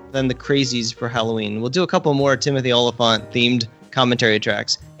then the Crazies for Halloween. We'll do a couple more Timothy Oliphant themed commentary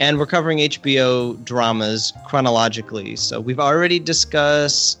tracks, and we're covering HBO dramas chronologically. So we've already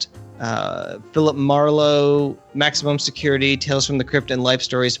discussed Philip Marlowe, Maximum Security, Tales from the Crypt, and Life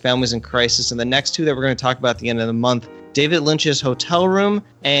Stories, Families in Crisis, and the next 2 that we're going to talk about at the end of the month, David Lynch's Hotel Room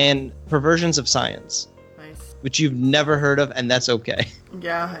and Perversions of Science. Nice. Which you've never heard of, and that's okay.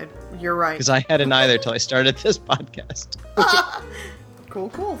 Yeah, you're right. Because I hadn't either till I started this podcast.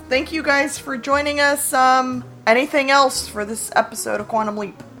 Cool. Thank you guys for joining us. Anything else for this episode of Quantum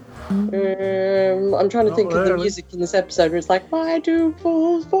Leap? I'm trying to think of the music in this episode. It's like, why do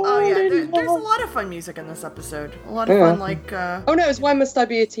fools fall there's a lot of fun music in this episode. A lot of fun, like... Oh no, it's Why Must I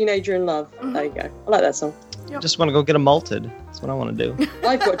Be a Teenager in Love? Mm-hmm. There you go. I like that song. Yep. Just want to go get a malted. That's what I want to do.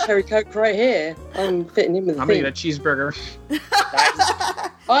 I've got Cherry Coke right here. I'm fitting in with the I'm theme. gonna eat a cheeseburger.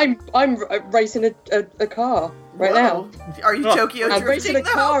 I'm racing a car. right now. Are you Tokyo I'm drifting racing a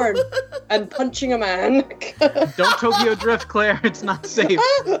car and punching a man. Don't Tokyo drift, Claire. It's not safe.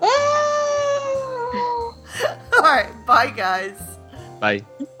 All right, bye, guys. Bye.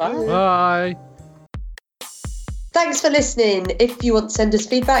 Bye. Thanks for listening. If you want to send us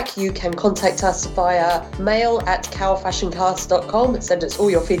feedback, you can contact us via mail@cowfashioncast.com and send us all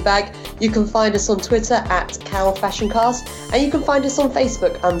your feedback. You can find us on Twitter @cowfashioncast, and you can find us on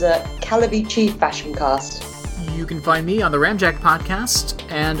Facebook under Calavici Fashioncast. You can find me on the Ramjack Podcast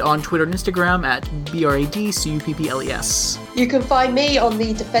and on Twitter and Instagram @BRADCUPPLES. You can find me on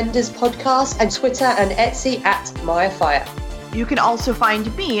the Defenders Podcast and Twitter and Etsy @MayaFire. You can also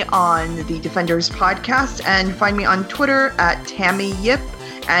find me on the Defenders Podcast and find me on Twitter @TammyYip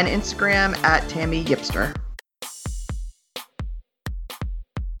and Instagram @TammyYipster.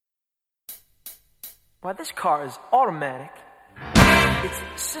 Well, this car is automatic. It's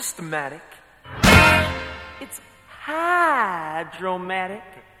systematic. It's hydromatic.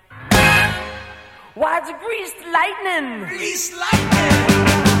 Why, it's greased lightning. Greased lightning.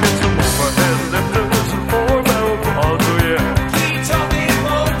 Some overhead lifters and 4-valve auto, yeah.